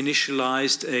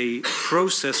initialized a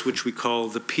process which we call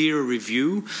the peer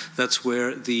review. That's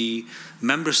where the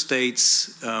member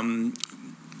states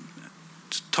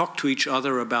talk to each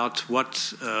other about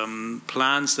what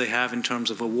plans they have in terms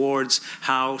of awards,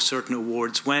 how certain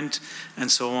awards went, and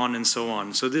so on and so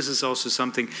on. So this is also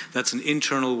something that's an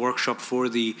internal workshop for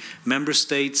the member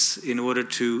states in order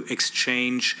to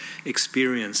exchange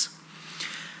experience.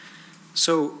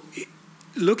 So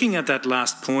looking at that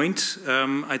last point,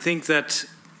 I think that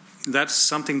that's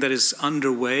something that is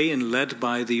underway and led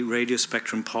by the Radio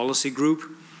Spectrum Policy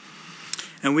Group.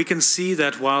 And we can see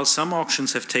that while some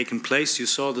auctions have taken place, you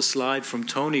saw the slide from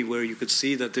Tony where you could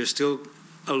see that there's still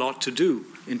a lot to do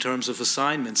in terms of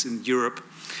assignments in Europe.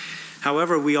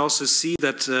 However, we also see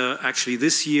that actually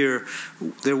this year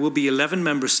there will be 11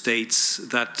 member states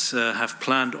that have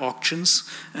planned auctions,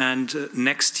 and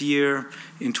next year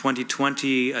in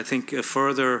 2020 I think a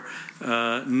further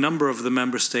number of the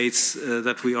member states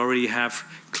that we already have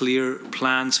clear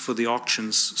plans for the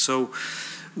auctions. So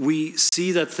we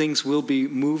see that things will be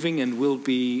moving and will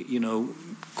be,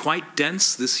 quite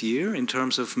dense this year in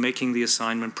terms of making the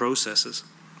assignment processes.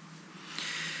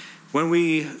 When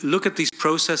we look at these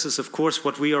processes, of course,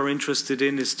 what we are interested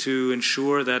in is to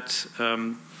ensure that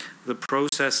the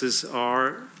processes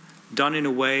are done in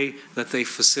a way that they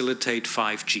facilitate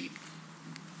 5G.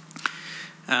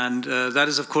 And that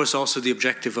is, of course, also the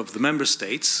objective of the member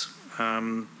states.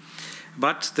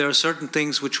 But there are certain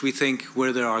things which we think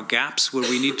where there are gaps, where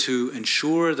we need to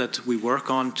ensure that we work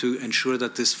on to ensure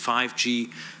that this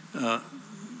 5G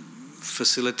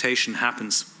facilitation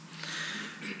happens.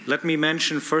 Let me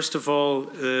mention, first of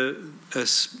all, a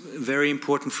very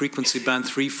important frequency band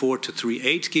 3.4 to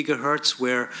 3.8 gigahertz,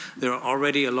 where there are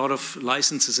already a lot of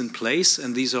licenses in place,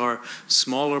 and these are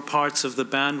smaller parts of the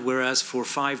band, whereas for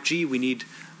 5G we need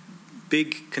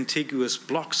big contiguous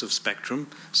blocks of spectrum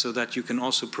so that you can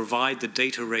also provide the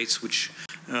data rates which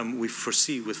we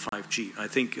foresee with 5G. I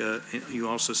think you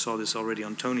also saw this already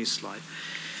on Tony's slide.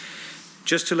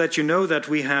 Just to let you know that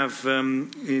we have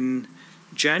in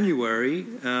January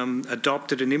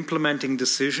adopted an implementing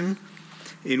decision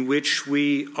in which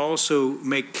we also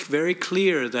make very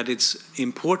clear that it's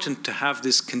important to have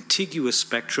this contiguous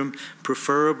spectrum,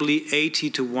 preferably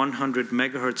 80 to 100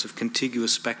 megahertz of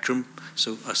contiguous spectrum,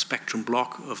 so a spectrum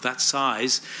block of that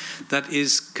size, that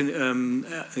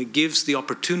gives the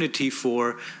opportunity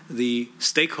for the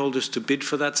stakeholders to bid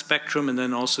for that spectrum and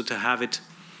then also to have it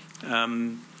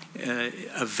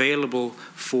available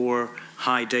for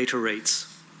high data rates.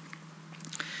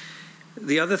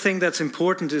 The other thing that's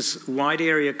important is wide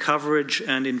area coverage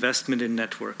and investment in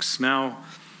networks. Now,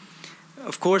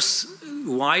 of course,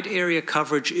 wide area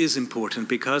coverage is important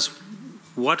because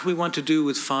what we want to do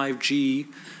with 5G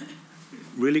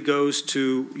really goes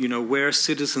to, where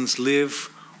citizens live,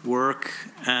 work,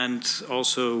 and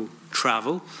also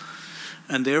travel.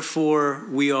 And therefore,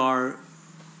 we are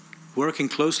working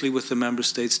closely with the member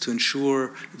states to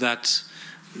ensure that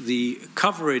the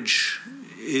coverage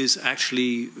is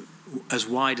actually as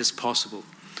wide as possible.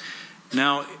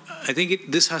 Now, I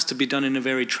think this has to be done in a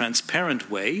very transparent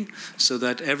way so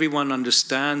that everyone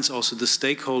understands, also the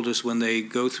stakeholders when they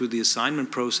go through the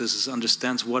assignment processes,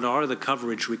 understands what are the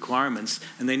coverage requirements,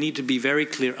 and they need to be very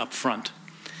clear up front.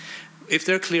 If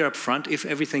they're clear up front, if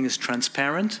everything is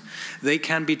transparent, they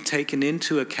can be taken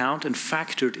into account and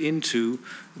factored into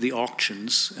the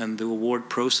auctions and the award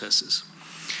processes.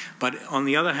 But on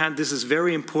the other hand, this is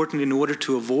very important in order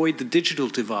to avoid the digital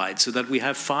divide, so that we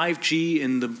have 5G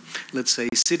in the, let's say,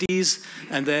 cities,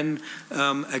 and then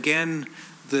again,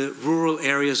 the rural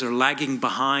areas are lagging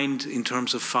behind in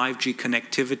terms of 5G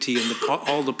connectivity and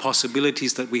all the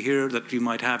possibilities that we hear that you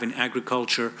might have in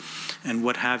agriculture and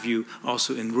what have you,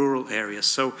 also in rural areas.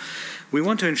 So we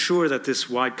want to ensure that this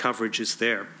wide coverage is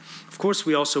there. Of course,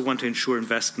 we also want to ensure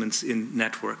investments in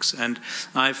networks. And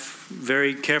I've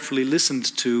very carefully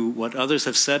listened to what others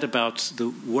have said about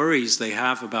the worries they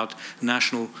have about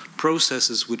national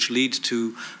processes which lead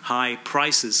to high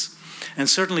prices. And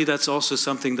certainly that's also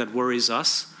something that worries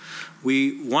us.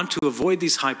 We want to avoid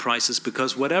these high prices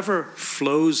because whatever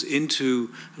flows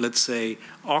into, let's say,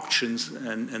 auctions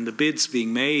and the bids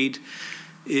being made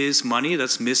is money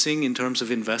that's missing in terms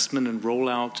of investment and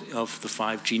rollout of the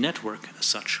 5G network as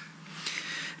such.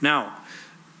 Now,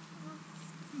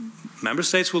 member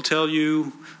states will tell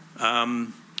you,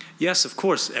 yes, of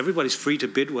course, everybody's free to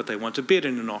bid what they want to bid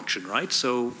in an auction, right?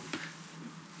 So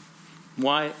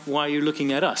why are you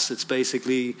looking at us? It's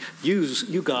basically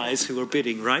you guys who are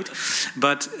bidding, right?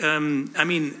 But, I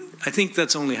mean, I think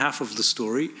that's only half of the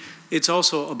story. It's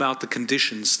also about the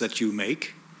conditions that you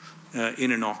make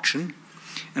in an auction.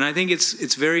 And I think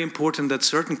it's very important that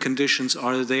certain conditions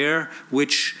are there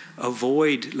which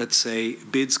avoid, let's say,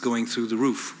 bids going through the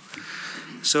roof.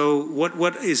 So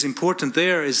what is important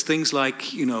there is things like,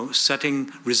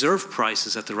 setting reserve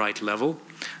prices at the right level,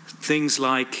 things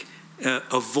like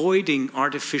avoiding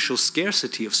artificial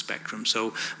scarcity of spectrum.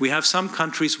 So we have some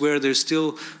countries where there's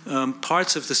still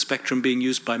parts of the spectrum being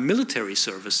used by military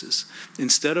services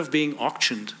instead of being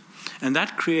auctioned. And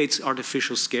that creates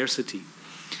artificial scarcity.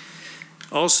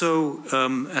 Also,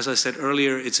 as I said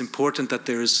earlier, it's important that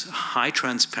there is high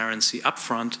transparency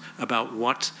upfront about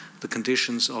what the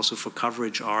conditions also for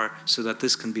coverage are, so that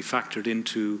this can be factored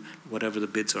into whatever the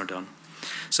bids are done.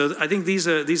 So I think these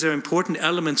are important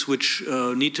elements which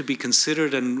need to be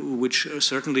considered, and which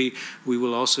certainly we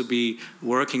will also be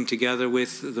working together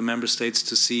with the member states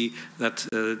to see that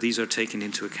these are taken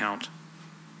into account.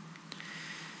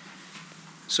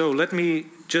 So let me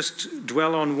just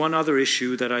dwell on one other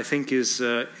issue that I think is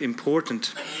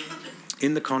important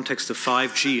in the context of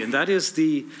 5G, and that is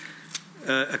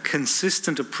a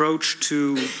consistent approach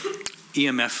to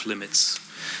EMF limits.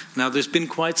 Now, there's been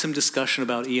quite some discussion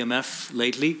about EMF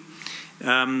lately.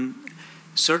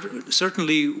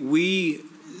 Certainly, we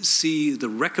see the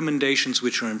recommendations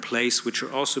which are in place, which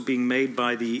are also being made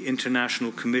by the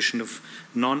International Commission of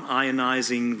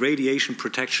Non-Ionizing Radiation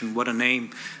Protection. What a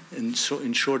name. In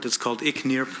short, it's called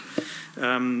ICNIRP.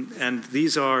 And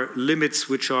these are limits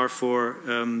which are for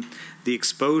the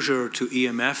exposure to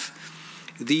EMF.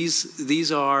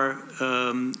 These are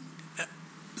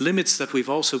limits that we've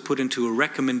also put into a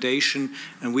recommendation,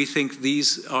 and we think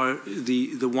these are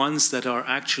the ones that are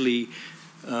actually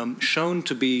shown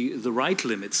to be the right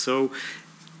limits. So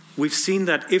we've seen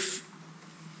that if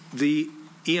the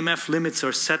EMF limits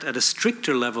are set at a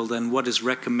stricter level than what is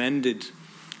recommended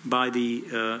by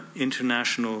the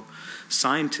international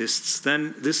scientists,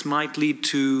 then this might lead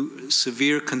to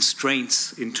severe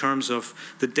constraints in terms of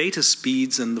the data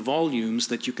speeds and the volumes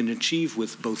that you can achieve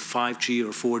with both 5G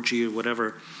or 4G or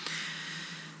whatever.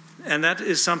 And that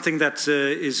is something that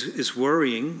is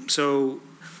worrying. So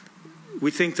we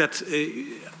think that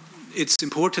it's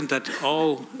important that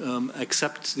all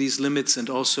accept these limits and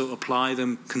also apply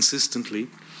them consistently.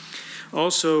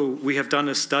 Also, we have done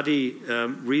a study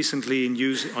recently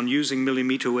on using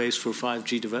millimeter waves for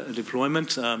 5G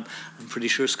deployment. I'm pretty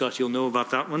sure, Scott, you'll know about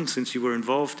that one since you were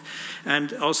involved.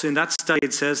 And also in that study,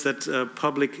 it says that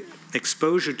public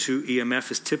exposure to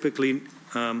EMF is typically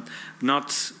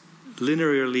not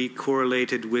linearly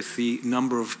correlated with the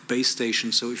number of base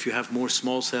stations. So if you have more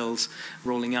small cells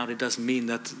rolling out, it doesn't mean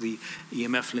that the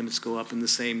EMF limits go up in the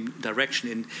same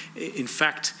direction. In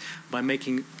fact, by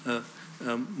making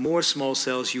more small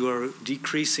cells, you are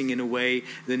decreasing in a way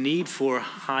the need for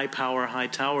high power, high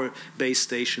tower base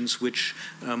stations, which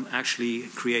actually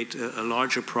create a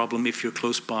larger problem if you're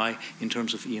close by in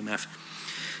terms of EMF.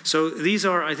 So these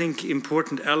are, I think,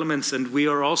 important elements, and we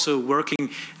are also working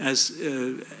as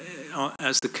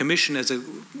the Commission, as a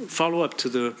follow-up to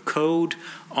the code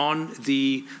on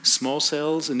the small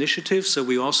cells initiative. So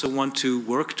we also want to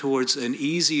work towards an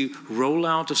easy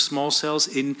rollout of small cells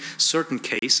in certain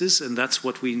cases, and that's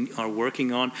what we are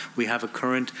working on. We have a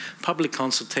current public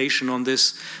consultation on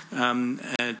this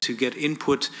to get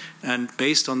input, and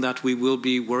based on that we will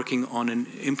be working on an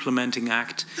implementing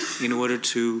act in order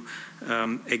to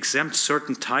exempt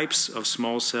certain types of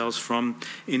small cells from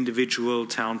individual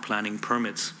town planning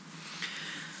permits.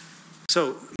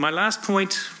 So my last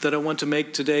point that I want to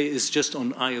make today is just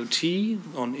on IoT,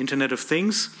 on Internet of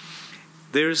Things.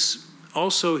 There's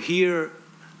also here,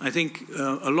 I think,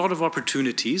 a lot of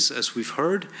opportunities, as we've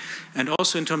heard, and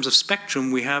also in terms of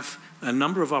spectrum, we have a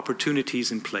number of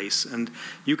opportunities in place. And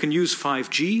you can use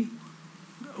 5G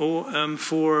or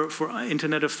for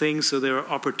Internet of Things. So there are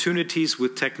opportunities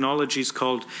with technologies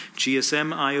called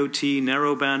GSM IoT,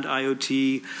 narrowband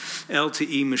IoT,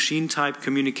 LTE machine type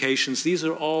communications. These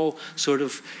are all sort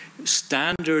of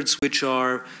standards which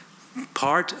are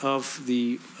part of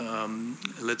the,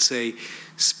 let's say,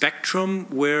 spectrum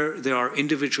where there are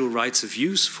individual rights of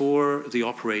use for the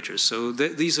operators. So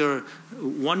these are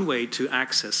one way to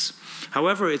access.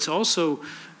 However, it's also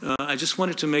I just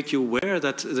wanted to make you aware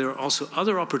that there are also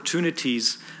other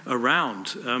opportunities around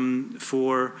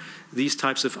for these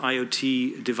types of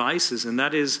IoT devices, and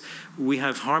that is we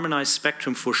have harmonized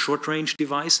spectrum for short-range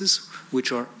devices,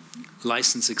 which are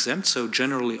license exempt, so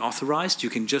generally authorized. You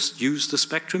can just use the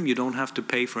spectrum. You don't have to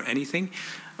pay for anything.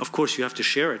 Of course, you have to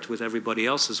share it with everybody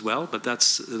else as well, but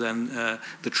that's then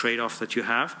the trade-off that you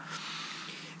have.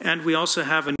 And we also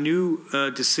have a new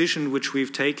decision which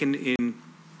we've taken in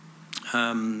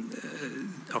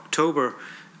October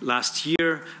last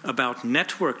year about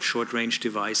networked short-range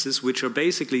devices, which are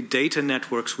basically data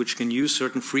networks which can use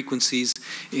certain frequencies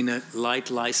in a light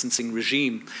licensing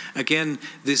regime. Again,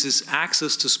 this is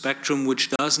access to spectrum, which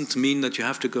doesn't mean that you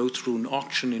have to go through an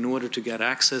auction in order to get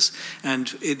access. And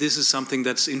this is something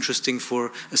that's interesting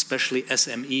for especially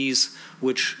SMEs,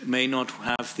 which may not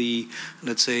have the,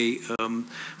 let's say,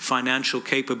 financial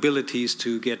capabilities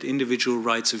to get individual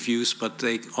rights of use, but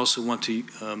they also want to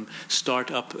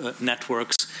start up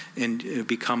networks and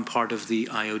become part of the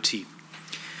IoT.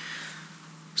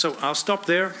 So I'll stop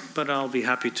there, but I'll be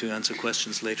happy to answer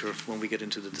questions later when we get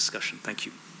into the discussion. Thank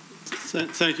you.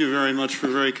 Thank you very much for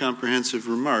very comprehensive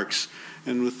remarks.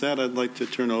 And with that, I'd like to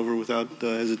turn over without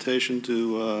hesitation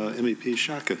to MEP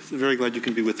Schaake. Very glad you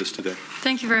can be with us today.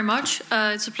 Thank you very much.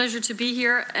 It's a pleasure to be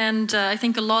here. And I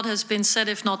think a lot has been said,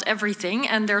 if not everything.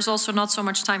 And there's also not so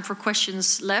much time for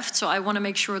questions left. So I want to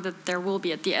make sure that there will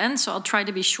be at the end. So I'll try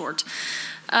to be short.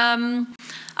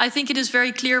 I think it is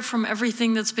very clear from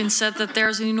everything that's been said that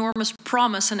there's an enormous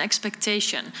promise and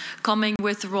expectation coming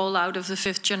with the rollout of the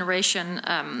 5th generation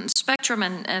spectrum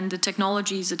and the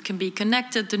technologies that can be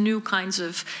connected, the new kinds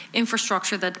of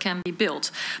infrastructure that can be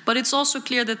built. But it's also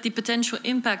clear that the potential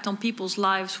impact on people's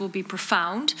lives will be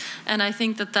profound, and I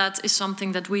think that that is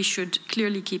something that we should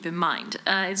clearly keep in mind.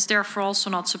 It's therefore also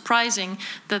not surprising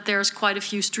that there's quite a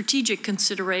few strategic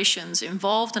considerations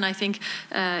involved, and I think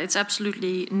it's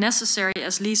absolutely necessary,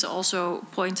 as Lisa also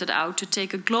pointed out, to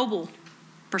take a global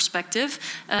perspective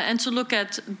and to look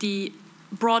at the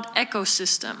broad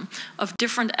ecosystem of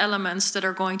different elements that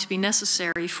are going to be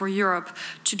necessary for Europe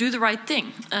to do the right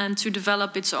thing and to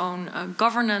develop its own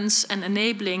governance and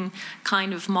enabling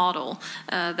kind of model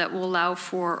that will allow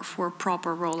for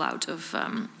proper rollout of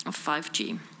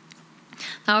 5G.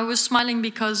 Now, I was smiling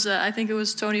because I think it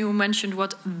was Tony who mentioned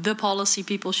what the policy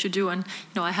people should do, and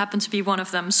I happen to be one of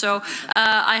them. So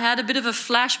I had a bit of a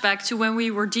flashback to when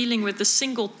we were dealing with the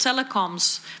single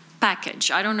telecoms package.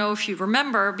 I don't know if you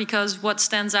remember, because what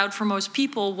stands out for most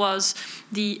people was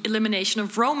the elimination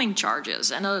of roaming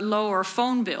charges and a lower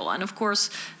phone bill. And of course,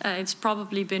 it's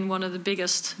probably been one of the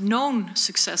biggest known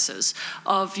successes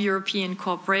of European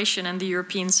cooperation and the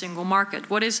European single market.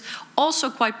 What is also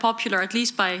quite popular, at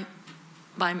least by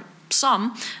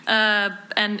some,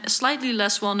 and slightly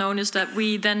less well known, is that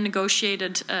we then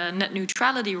negotiated net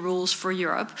neutrality rules for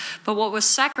Europe. But what was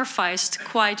sacrificed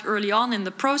quite early on in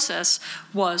the process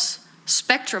was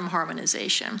spectrum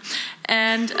harmonization.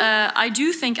 And I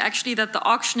do think actually that the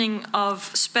auctioning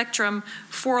of spectrum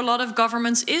for a lot of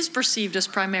governments is perceived as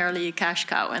primarily a cash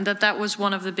cow, and that was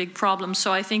one of the big problems.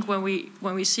 So I think when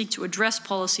we seek to address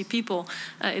policy people,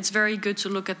 it's very good to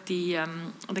look at the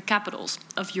capitals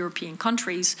of European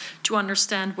countries to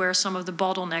understand where some of the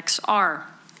bottlenecks are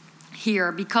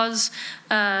here, because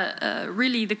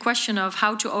really the question of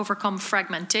how to overcome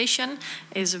fragmentation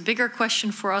is a bigger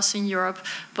question for us in Europe,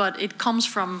 but it comes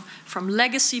from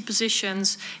legacy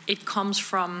positions, it comes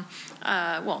from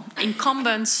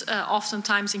incumbents,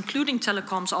 oftentimes including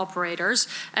telecoms operators,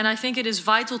 and I think it is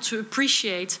vital to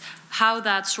appreciate how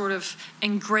that sort of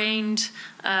ingrained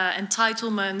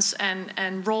entitlements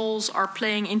and roles are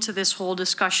playing into this whole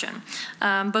discussion.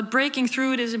 But breaking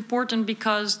through it is important,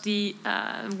 because the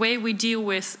way we deal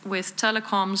with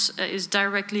telecoms is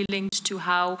directly linked to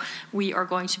how we are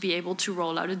going to be able to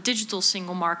roll out a digital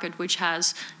single market, which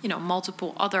has,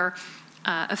 multiple other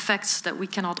effects that we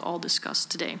cannot all discuss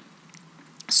today.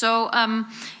 So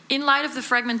in light of the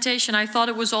fragmentation, I thought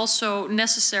it was also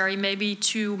necessary maybe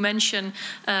to mention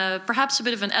perhaps a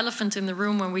bit of an elephant in the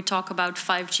room when we talk about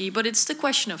 5G, but it's the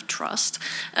question of trust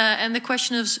and the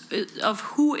question of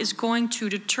who is going to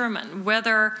determine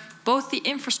whether both the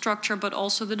infrastructure but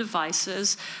also the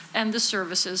devices and the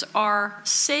services are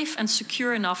safe and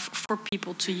secure enough for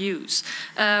people to use.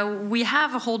 We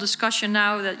have a whole discussion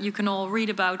now that you can all read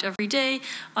about every day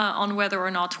on whether or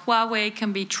not Huawei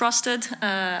can be trusted.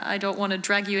 I don't want to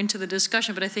drag you into the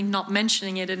discussion, but I think not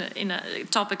mentioning it in a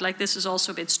topic like this is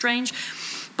also a bit strange.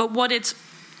 But what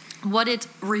it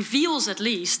reveals, at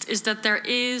least, is that there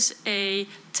is a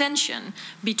tension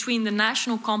between the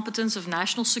national competence of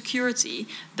national security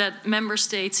that member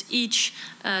states each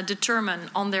determine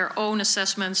on their own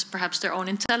assessments, perhaps their own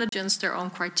intelligence, their own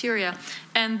criteria,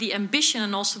 and the ambition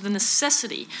and also the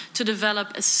necessity to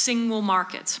develop a single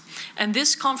market. And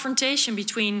this confrontation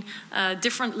between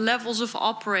different levels of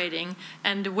operating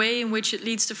and the way in which it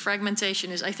leads to fragmentation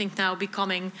is, I think, now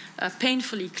becoming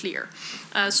painfully clear.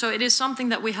 So it is something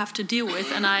that we have to deal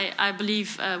with, and I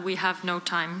believe we have no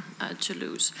time to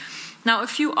lose. Now, a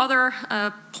few other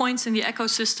points in the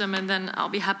ecosystem, and then I'll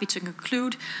be happy to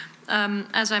conclude.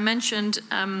 As I mentioned,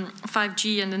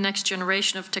 5G and the next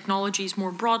generation of technologies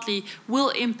more broadly will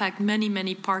impact many,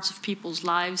 many parts of people's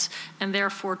lives, and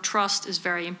therefore trust is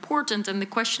very important. And the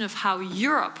question of how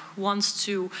Europe wants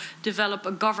to develop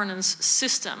a governance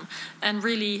system and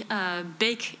really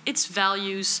bake its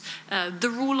values, the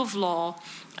rule of law,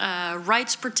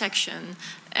 rights protection,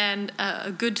 and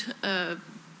a good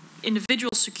individual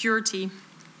security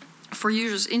for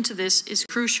users into this is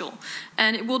crucial.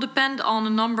 And it will depend on a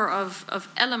number of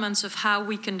elements of how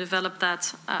we can develop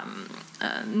that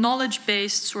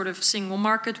knowledge-based sort of single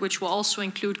market, which will also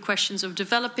include questions of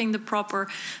developing the proper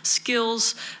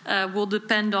skills, will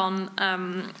depend on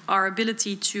our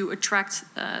ability to attract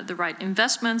the right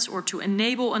investments or to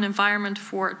enable an environment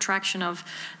for attraction of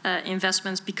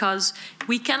investments, because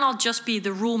we cannot just be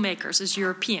the rule makers as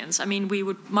Europeans. I mean, we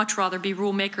would much rather be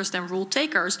rule makers than rule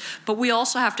takers, but we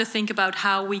also have to think about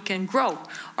how we can grow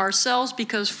ourselves,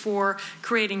 because for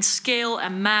creating scale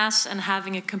and mass and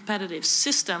having a competitive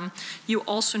system, you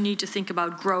also need to think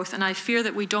about growth. And I fear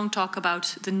that we don't talk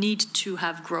about the need to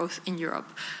have growth in Europe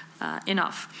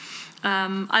enough.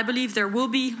 I believe there will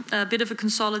be a bit of a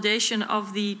consolidation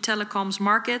of the telecoms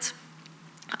market.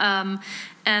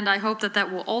 And I hope that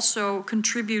that will also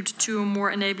contribute to a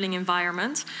more enabling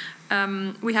environment.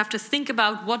 We have to think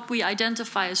about what we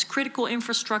identify as critical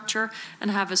infrastructure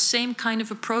and have a same kind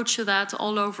of approach to that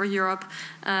all over Europe.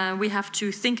 We have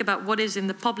to think about what is in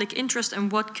the public interest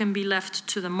and what can be left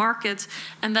to the market.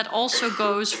 And that also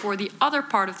goes for the other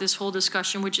part of this whole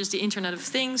discussion, which is the Internet of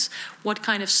Things, what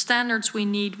kind of standards we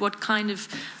need, what kind of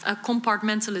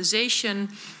compartmentalization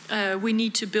we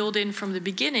need to build in from the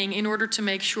beginning in order to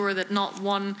make sure that not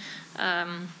one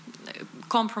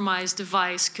compromised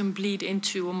device can bleed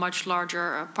into a much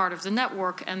larger part of the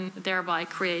network and thereby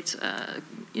create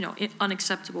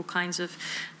unacceptable kinds of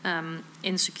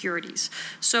insecurities.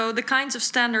 So the kinds of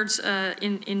standards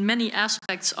in many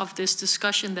aspects of this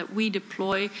discussion that we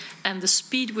deploy, and the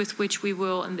speed with which we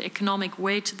will, and the economic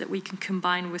weight that we can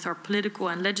combine with our political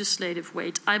and legislative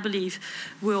weight, I believe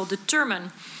will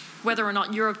determine whether or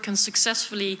not Europe can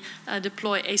successfully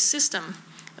deploy a system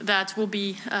that will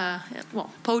be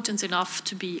potent enough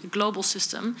to be a global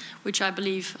system, which I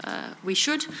believe we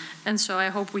should. And so I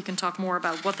hope we can talk more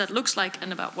about what that looks like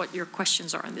and about what your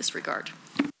questions are in this regard.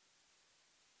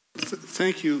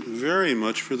 Thank you very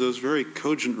much for those very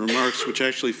cogent remarks, which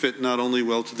actually fit not only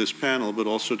well to this panel, but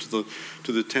also to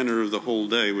the tenor of the whole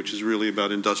day, which is really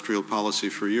about industrial policy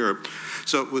for Europe.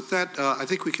 So with that, I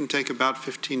think we can take about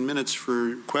 15 minutes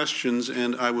for questions,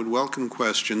 and I would welcome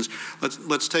questions.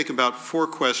 Let's take about 4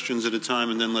 questions at a time,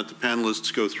 and then let the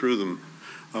panelists go through them.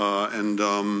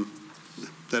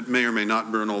 That may or may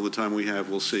not burn all the time we have.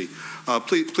 We'll see.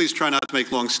 Please try not to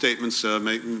make long statements,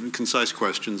 make concise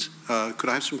questions. Could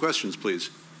I have some questions, please?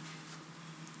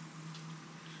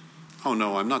 Oh,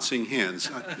 no, I'm not seeing hands.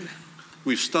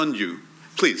 We've stunned you.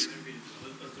 Please.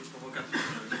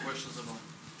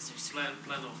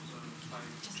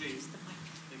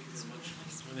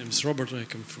 My name is Robert. I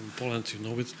come from Poland. You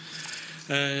know it.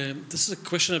 This is a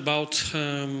question about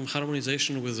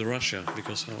harmonization with Russia,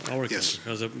 because our country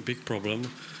has a big problem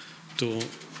to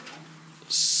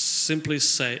simply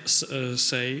say,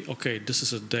 okay, this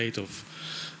is a date of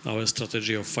our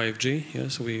strategy of 5G.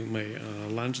 Yes, we may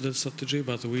launch that strategy,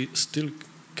 but we still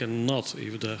cannot,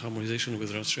 if the harmonization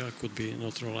with Russia could be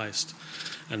not realized.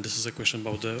 And this is a question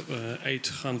about the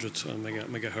 800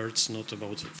 megahertz, not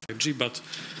about 5G, but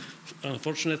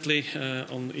unfortunately,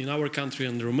 in our country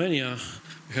and Romania,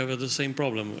 we have the same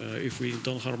problem. If we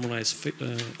don't harmonize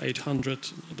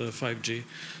 800, the 5G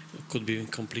could be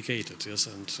complicated. Yes,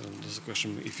 and there's a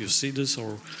question if you see this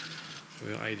or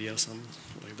your idea, something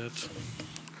like that.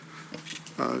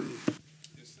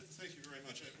 Yes, thank you very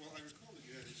much. Well, I recall that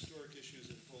you had historic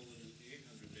issues in Poland with the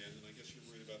 800 band, and I guess you're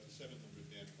worried about the 700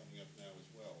 band coming up now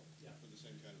as well, for the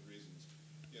same kind of reasons.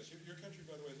 Yes, your country,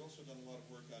 by the way, has also done a lot of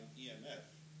work on EMF.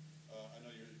 I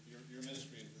know your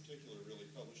ministry in particular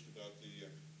really published about the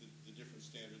different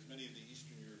standards. Many of the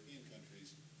Eastern European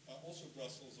countries, also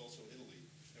Brussels, also Italy,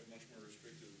 have much more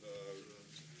restrictive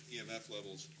EMF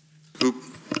levels.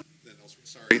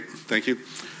 Sorry, thank you.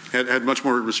 Had much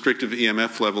more restrictive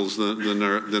EMF levels than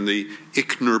the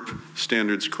ICNIRP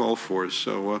standards call for.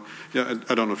 So, yeah,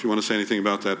 I don't know if you want to say anything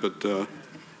about that, but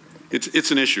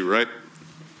it's an issue, right?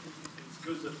 It's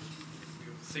good that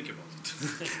you think about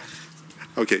it.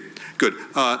 Okay, good.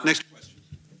 Next question.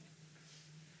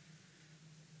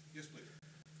 Yes,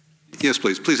 please. Yes,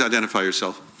 please. Please identify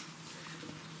yourself.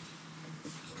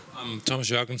 I'm Thomas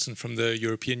Jørgensen from the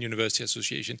European University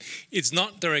Association. It's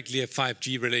not directly a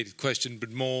 5G related question,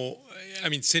 but more, I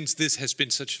mean, since this has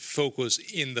been such a focus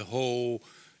in the whole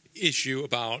issue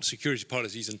about security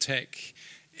policies and tech,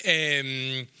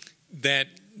 that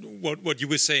what you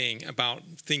were saying about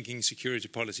thinking security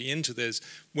policy into this,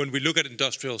 when we look at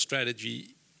industrial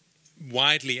strategy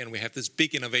widely, and we have this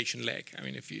big innovation leg. I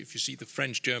mean, if you see the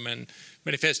French-German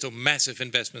manifesto, massive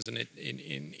investments in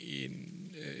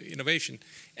innovation,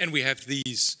 and we have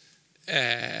these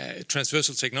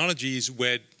transversal technologies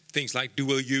where things like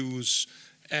dual use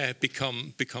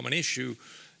become an issue.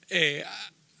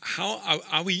 How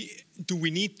are we? Do we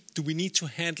need to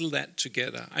handle that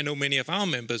together? I know many of our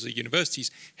members at universities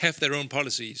have their own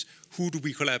policies. Who do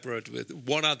we collaborate with?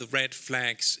 What are the red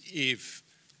flags if,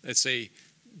 let's say,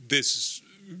 this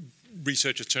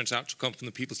researcher turns out to come from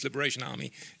the People's Liberation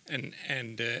Army and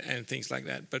things like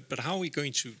that? But how are we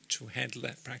going to handle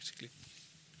that practically?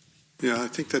 Yeah, I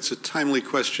think that's a timely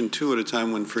question, too, at a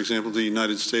time when, for example, the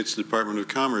United States Department of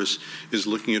Commerce is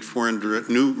looking at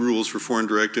new rules for foreign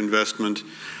direct investment,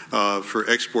 for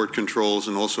export controls,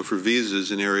 and also for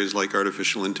visas in areas like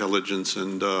artificial intelligence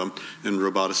and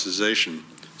roboticization.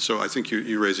 So I think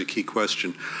you raise a key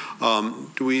question.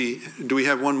 Do we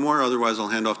have one more? Otherwise, I'll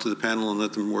hand off to the panel and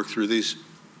let them work through these.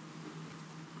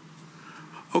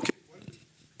 Okay.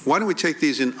 Why don't we take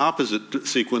these in opposite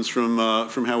sequence from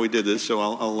how we did this? So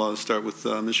I'll start with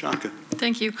Ms. Schaake.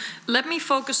 Thank you. Let me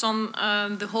focus on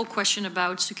the whole question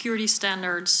about security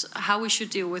standards, how we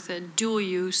should deal with it, dual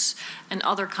use, and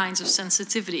other kinds of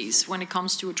sensitivities when it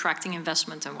comes to attracting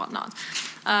investment and whatnot.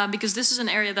 Because this is an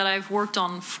area that I've worked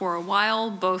on for a while,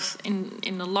 both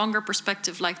in a longer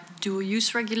perspective like dual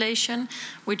use regulation,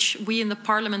 which we in the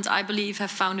Parliament, I believe,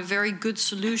 have found a very good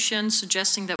solution,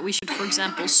 suggesting that we should, for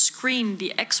example, screen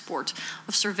the export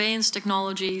of surveillance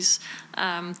technologies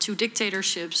to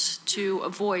dictatorships to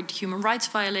avoid human rights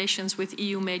violations with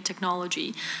EU-made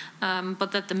technology, but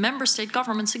that the member state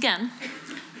governments, again,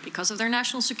 because of their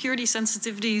national security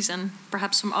sensitivities and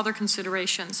perhaps some other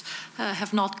considerations,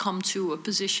 have not come to a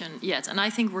position yet. And I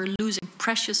think we're losing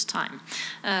precious time.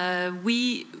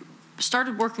 We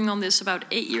started working on this about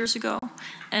 8 years ago,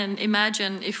 and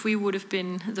imagine if we would have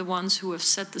been the ones who have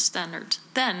set the standard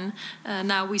then.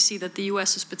 Now we see that the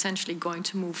US is potentially going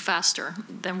to move faster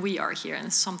than we are here, and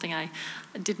it's something I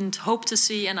didn't hope to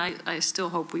see, and I still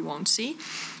hope we won't see.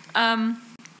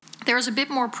 There is a bit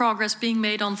more progress being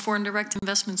made on foreign direct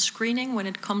investment screening when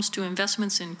it comes to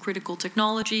investments in critical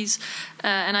technologies.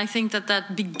 And I think that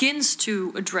that begins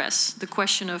to address the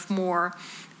question of more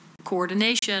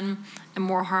coordination and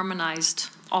more harmonized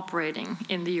operating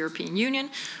in the European Union.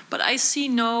 But I see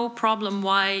no problem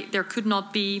why there could not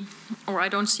be, or I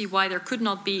don't see why there could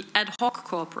not be ad hoc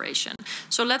cooperation.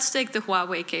 So let's take the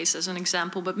Huawei case as an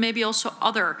example, but maybe also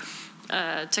other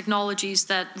technologies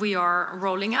that we are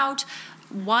rolling out.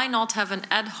 Why not have an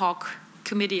ad hoc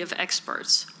committee of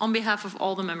experts on behalf of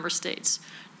all the member states,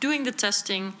 doing the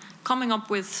testing, coming up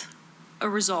with a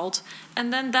result,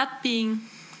 and then that being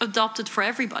adopted for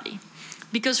everybody?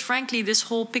 Because frankly, this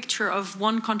whole picture of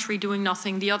one country doing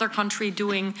nothing, the other country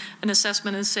doing an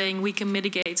assessment and saying we can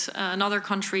mitigate, another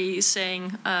country is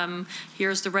saying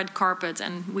here's the red carpet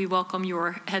and we welcome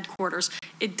your headquarters,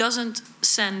 it doesn't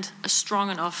send a strong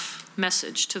enough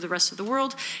message to the rest of the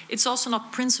world. It's also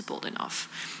not principled enough,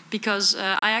 because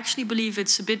I actually believe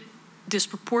it's a bit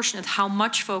disproportionate how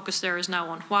much focus there is now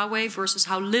on Huawei versus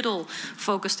how little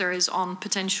focus there is on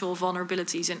potential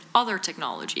vulnerabilities in other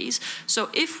technologies. So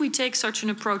if we take such an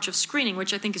approach of screening,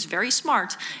 which I think is very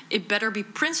smart, it better be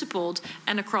principled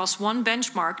and across one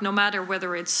benchmark, no matter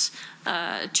whether it's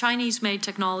Chinese-made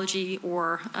technology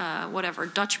or whatever,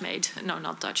 Dutch-made, no,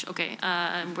 not Dutch, okay,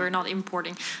 we're not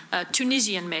importing,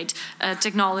 Tunisian-made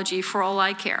technology for all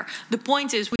I care. The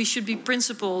point is we should be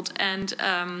principled and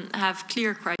have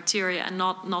clear criteria and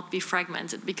not be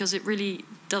fragmented, because it really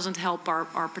doesn't help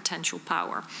our potential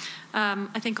power.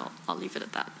 I think I'll leave it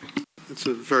at that. It's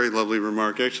a very lovely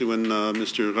remark. Actually, when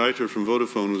Mr. Reiter from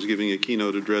Vodafone was giving a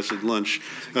keynote address at lunch,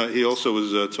 he also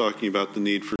was talking about the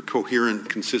need for coherent,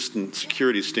 consistent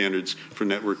security standards for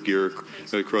network gear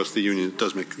across the Union. It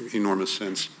does make enormous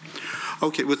sense.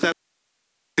 Okay, with that,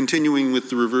 continuing with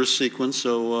the reverse sequence,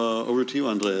 so over to you,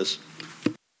 Andreas.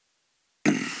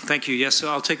 Thank you. Yes, so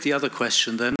I'll take the other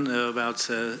question then about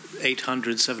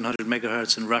 800, 700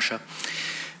 megahertz in Russia.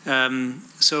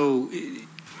 So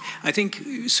I think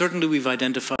certainly we've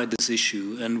identified this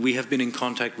issue, and we have been in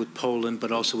contact with Poland,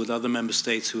 but also with other member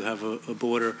states who have a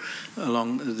border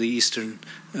along the eastern,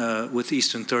 with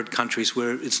eastern third countries,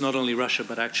 where it's not only Russia,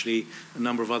 but actually a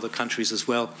number of other countries as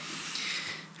well.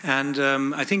 And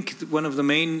I think one of the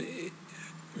main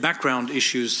background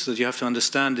issues that you have to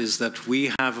understand is that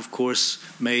we have, of course,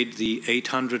 made the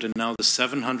 800 and now the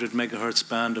 700 megahertz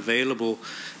band available,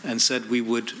 and said we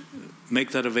would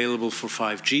make that available for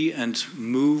 5G and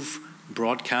move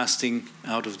broadcasting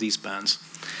out of these bands.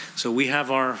 So we have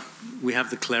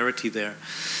the clarity there.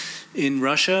 In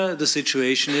Russia, the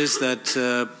situation is that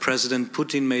President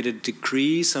Putin made a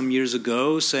decree some years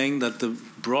ago saying that the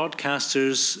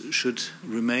broadcasters should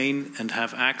remain and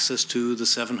have access to the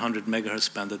 700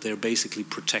 megahertz band, that they're basically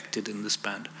protected in this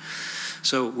band.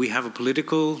 So we have a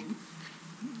political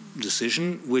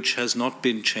decision which has not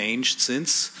been changed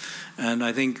since, and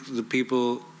I think the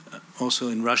people also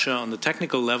in Russia on the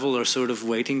technical level are sort of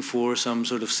waiting for some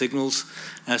sort of signals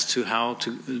as to how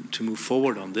to move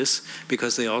forward on this,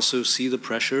 because they also see the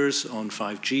pressures on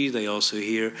 5G, they also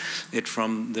hear it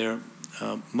from their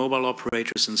mobile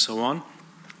operators and so on.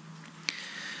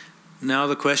 Now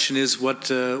the question is what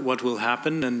will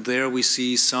happen, and there we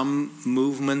see some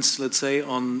movements, let's say,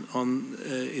 on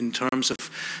in terms of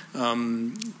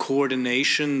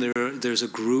coordination. There's a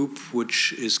group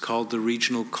which is called the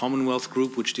Regional Commonwealth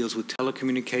Group, which deals with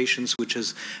telecommunications, which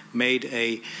has made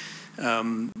a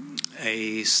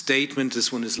statement.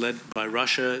 This one is led by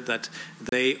Russia, that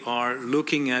they are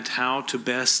looking at how to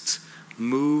best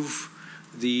move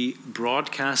the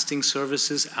broadcasting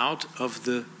services out of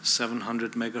the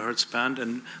 700 megahertz band,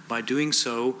 and by doing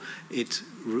so it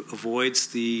avoids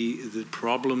the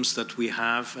problems that we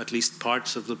have, at least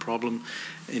parts of the problem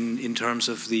in terms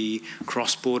of the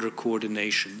cross-border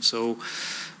coordination. So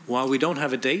while we don't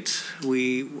have a date,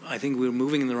 I think we're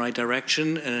moving in the right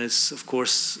direction, and it's of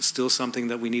course still something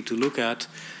that we need to look at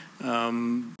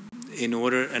in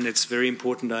order, and it's very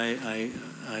important,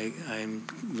 I'm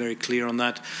very clear on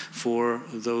that, for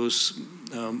those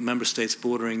member states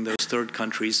bordering those third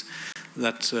countries,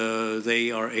 that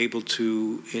they are able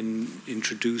to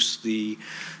introduce the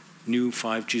new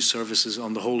 5G services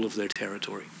on the whole of their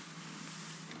territory.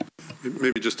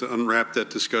 Maybe just to unwrap that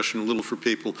discussion a little for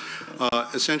people.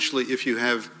 Essentially, if you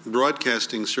have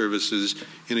broadcasting services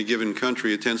in a given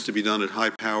country, it tends to be done at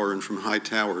high power and from high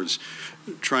towers.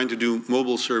 Trying to do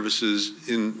mobile services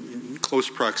in close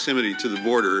proximity to the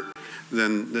border,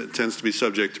 then that tends to be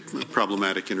subject to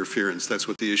problematic interference. That's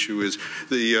what the issue is.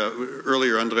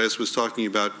 Earlier, Andreas was talking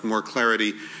about more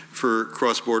clarity for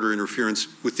cross-border interference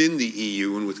within the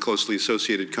EU and with closely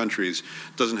associated countries.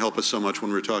 Doesn't help us so much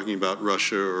when we're talking about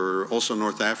Russia or also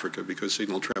North Africa, because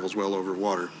signal travels well over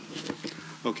water.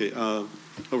 Okay,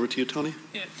 over to you, Tony.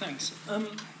 Yeah, thanks.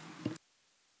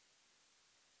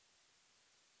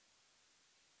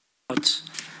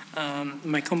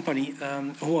 My company,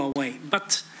 Huawei,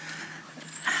 but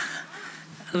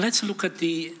let's look at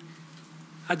the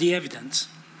evidence.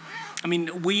 I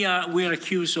mean, we are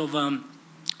accused of a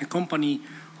company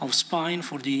of spying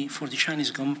for the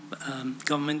Chinese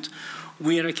government.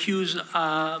 We are accused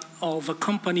of a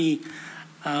company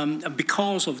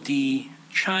because of the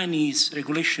Chinese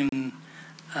regulation,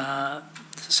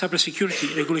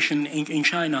 cybersecurity regulation in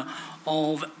China,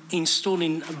 of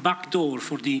installing a backdoor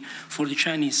for the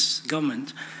Chinese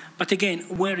government. But again,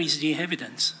 where is the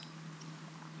evidence?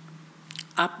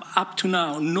 Up to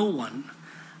now, no one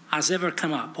has ever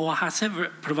come up or has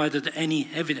ever provided any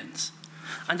evidence.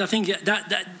 And I think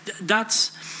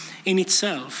that's in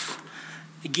itself,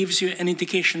 it gives you an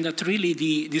indication that really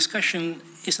the discussion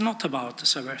is not about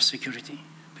cybersecurity.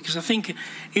 Because I think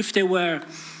if they were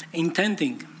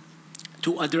intending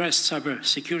to address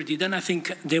cybersecurity, then I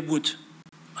think they would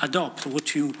adopt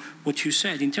what you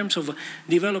said in terms of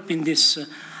developing this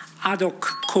ad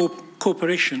hoc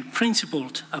cooperation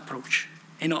principled approach.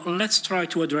 You know, let's try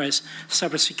to address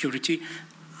cybersecurity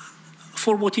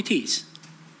for what it is,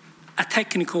 a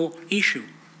technical issue.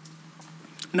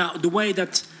 Now, the way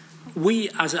that we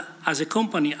as a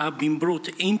company have been brought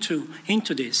into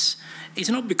this is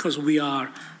not because we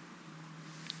are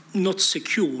not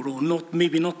secure or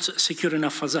maybe not secure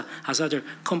enough as other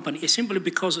companies. It's simply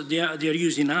because they are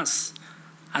using us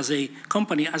as a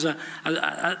company, as a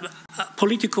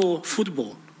political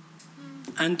football.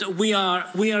 And we are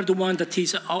the one that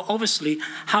is obviously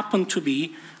happen to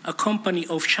be a company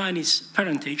of Chinese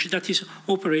parentage that is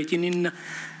operating in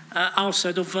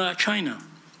outside of China.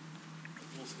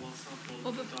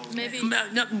 Well, but maybe.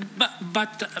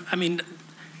 But I mean,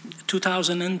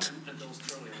 2000 and.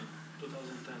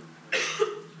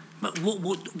 But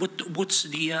what's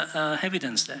the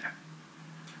evidence there?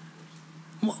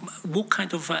 What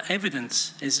kind of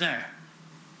evidence is there?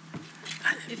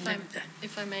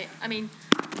 If I may, I mean,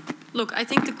 look, I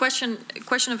think the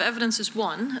question of evidence is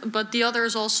one, but the other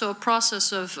is also a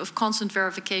process of constant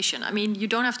verification. I mean, you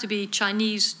don't have to be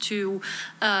Chinese to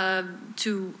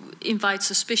invite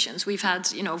suspicions. We've had,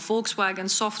 Volkswagen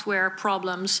software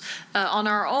problems on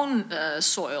our own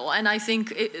soil, and I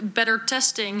think better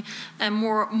testing and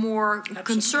more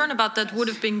concern about that would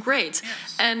have been great.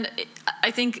 Yes. And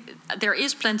I think there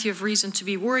is plenty of reason to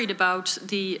be worried about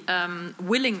the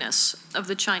willingness of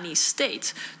the Chinese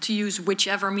state to use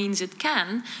whichever means it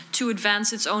can to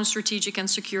advance its own strategic and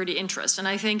security interests. And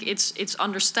I think it's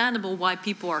understandable why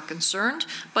people are concerned,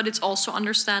 but it's also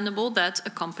understandable that a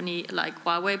company like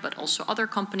Huawei, but also other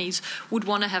companies, would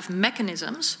want to have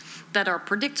mechanisms that are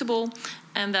predictable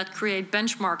and that create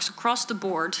benchmarks across the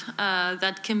board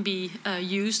that can be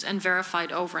used and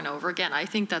verified over and over again. I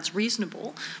think that's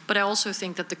reasonable, but I also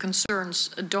think that the concerns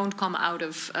don't come out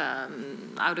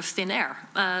of thin air.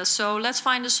 So let's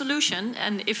find a solution,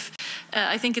 and if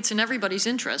I think it's in everybody's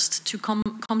interest to come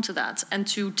to that and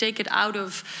to take it out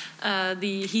of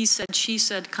the he said, she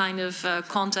said kind of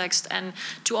context, and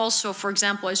to also, for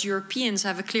example, as Europeans,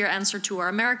 have a clear answer to our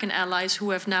American allies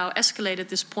who have now escalated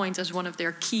this point as one of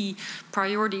their key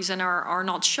priorities and are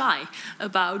not shy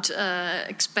about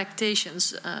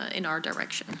expectations in our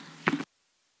direction.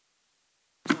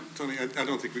 Tony, I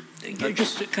don't think we...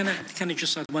 Can I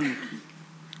just add one?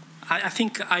 I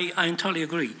think I entirely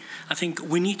agree. I think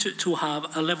we need to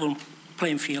have a level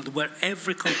playing field where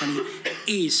every company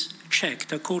is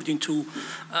checked according to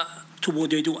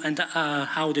what they do and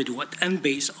how they do it, and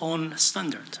based on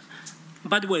standard.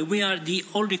 By the way, we are the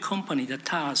only company that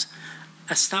has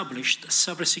established a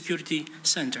cybersecurity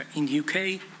center in the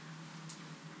UK,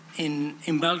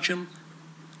 in Belgium,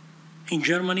 in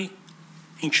Germany,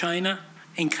 in China,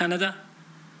 in Canada.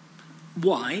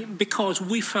 Why? Because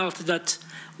we felt that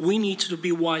we need to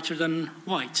be whiter than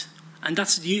white. And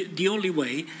that's the only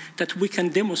way that we can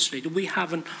demonstrate we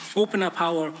haven't opened up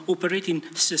our operating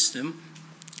system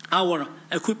our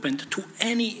equipment to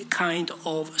any kind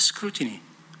of scrutiny.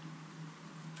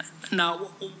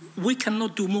 Now, we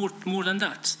cannot do more than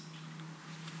that.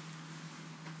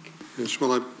 Yes,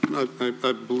 well,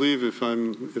 I believe, if I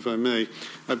may,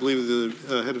 I believe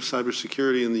the head of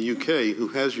cybersecurity in the UK, who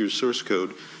has used source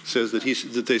code, says that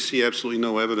they see absolutely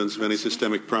no evidence of any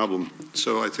systemic problem.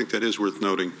 So I think that is worth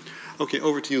noting. Okay,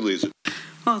 over to you, Lisa.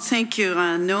 Well, thank you.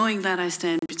 Knowing that I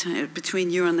stand between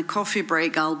you and the coffee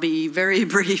break, I'll be very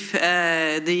brief.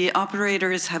 The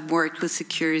operators have worked with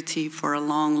security for a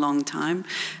long, long time.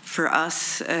 For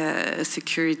us,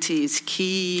 security is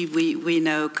key. We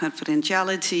know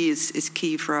confidentiality is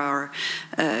key for our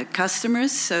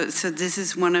customers. So this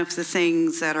is one of the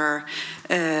things that are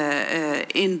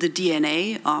in the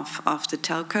DNA of the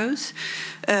telcos.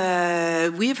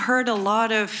 We've heard a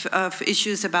lot of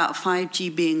issues about 5G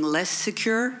being less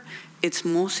secure. It's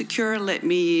more secure. Let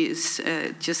me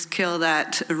just kill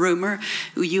that rumor.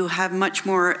 You have much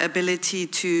more ability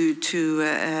to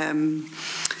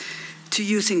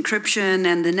use encryption,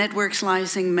 and the network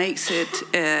slicing makes it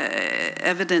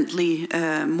evidently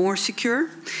more secure.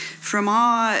 From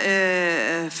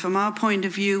our point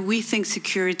of view, we think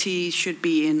security should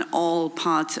be in all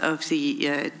parts of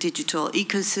the digital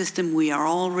ecosystem. We are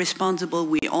all responsible.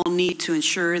 We all need to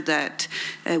ensure that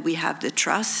we have the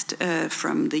trust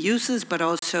from the users, but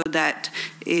also that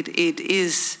it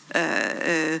is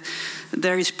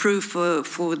there is proof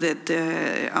for that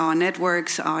our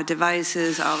networks, our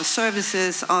devices, our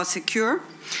services are secure.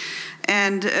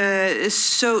 And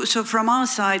so from our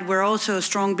side, we're also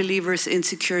strong believers in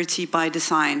security by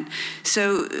design.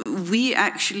 So we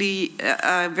actually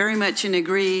are very much in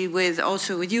agree with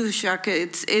you, Jacques.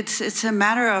 It's a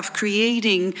matter of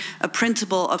creating a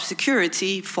principle of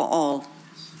security for all.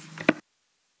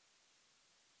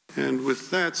 And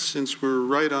with that, since we're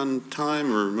right on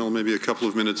time, or well, maybe a couple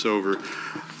of minutes over,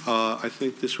 I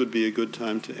think this would be a good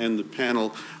time to end the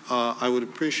panel. I would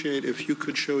appreciate if you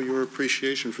could show your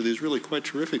appreciation for these really quite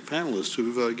terrific panelists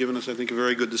who've given us, I think, a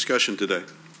very good discussion today.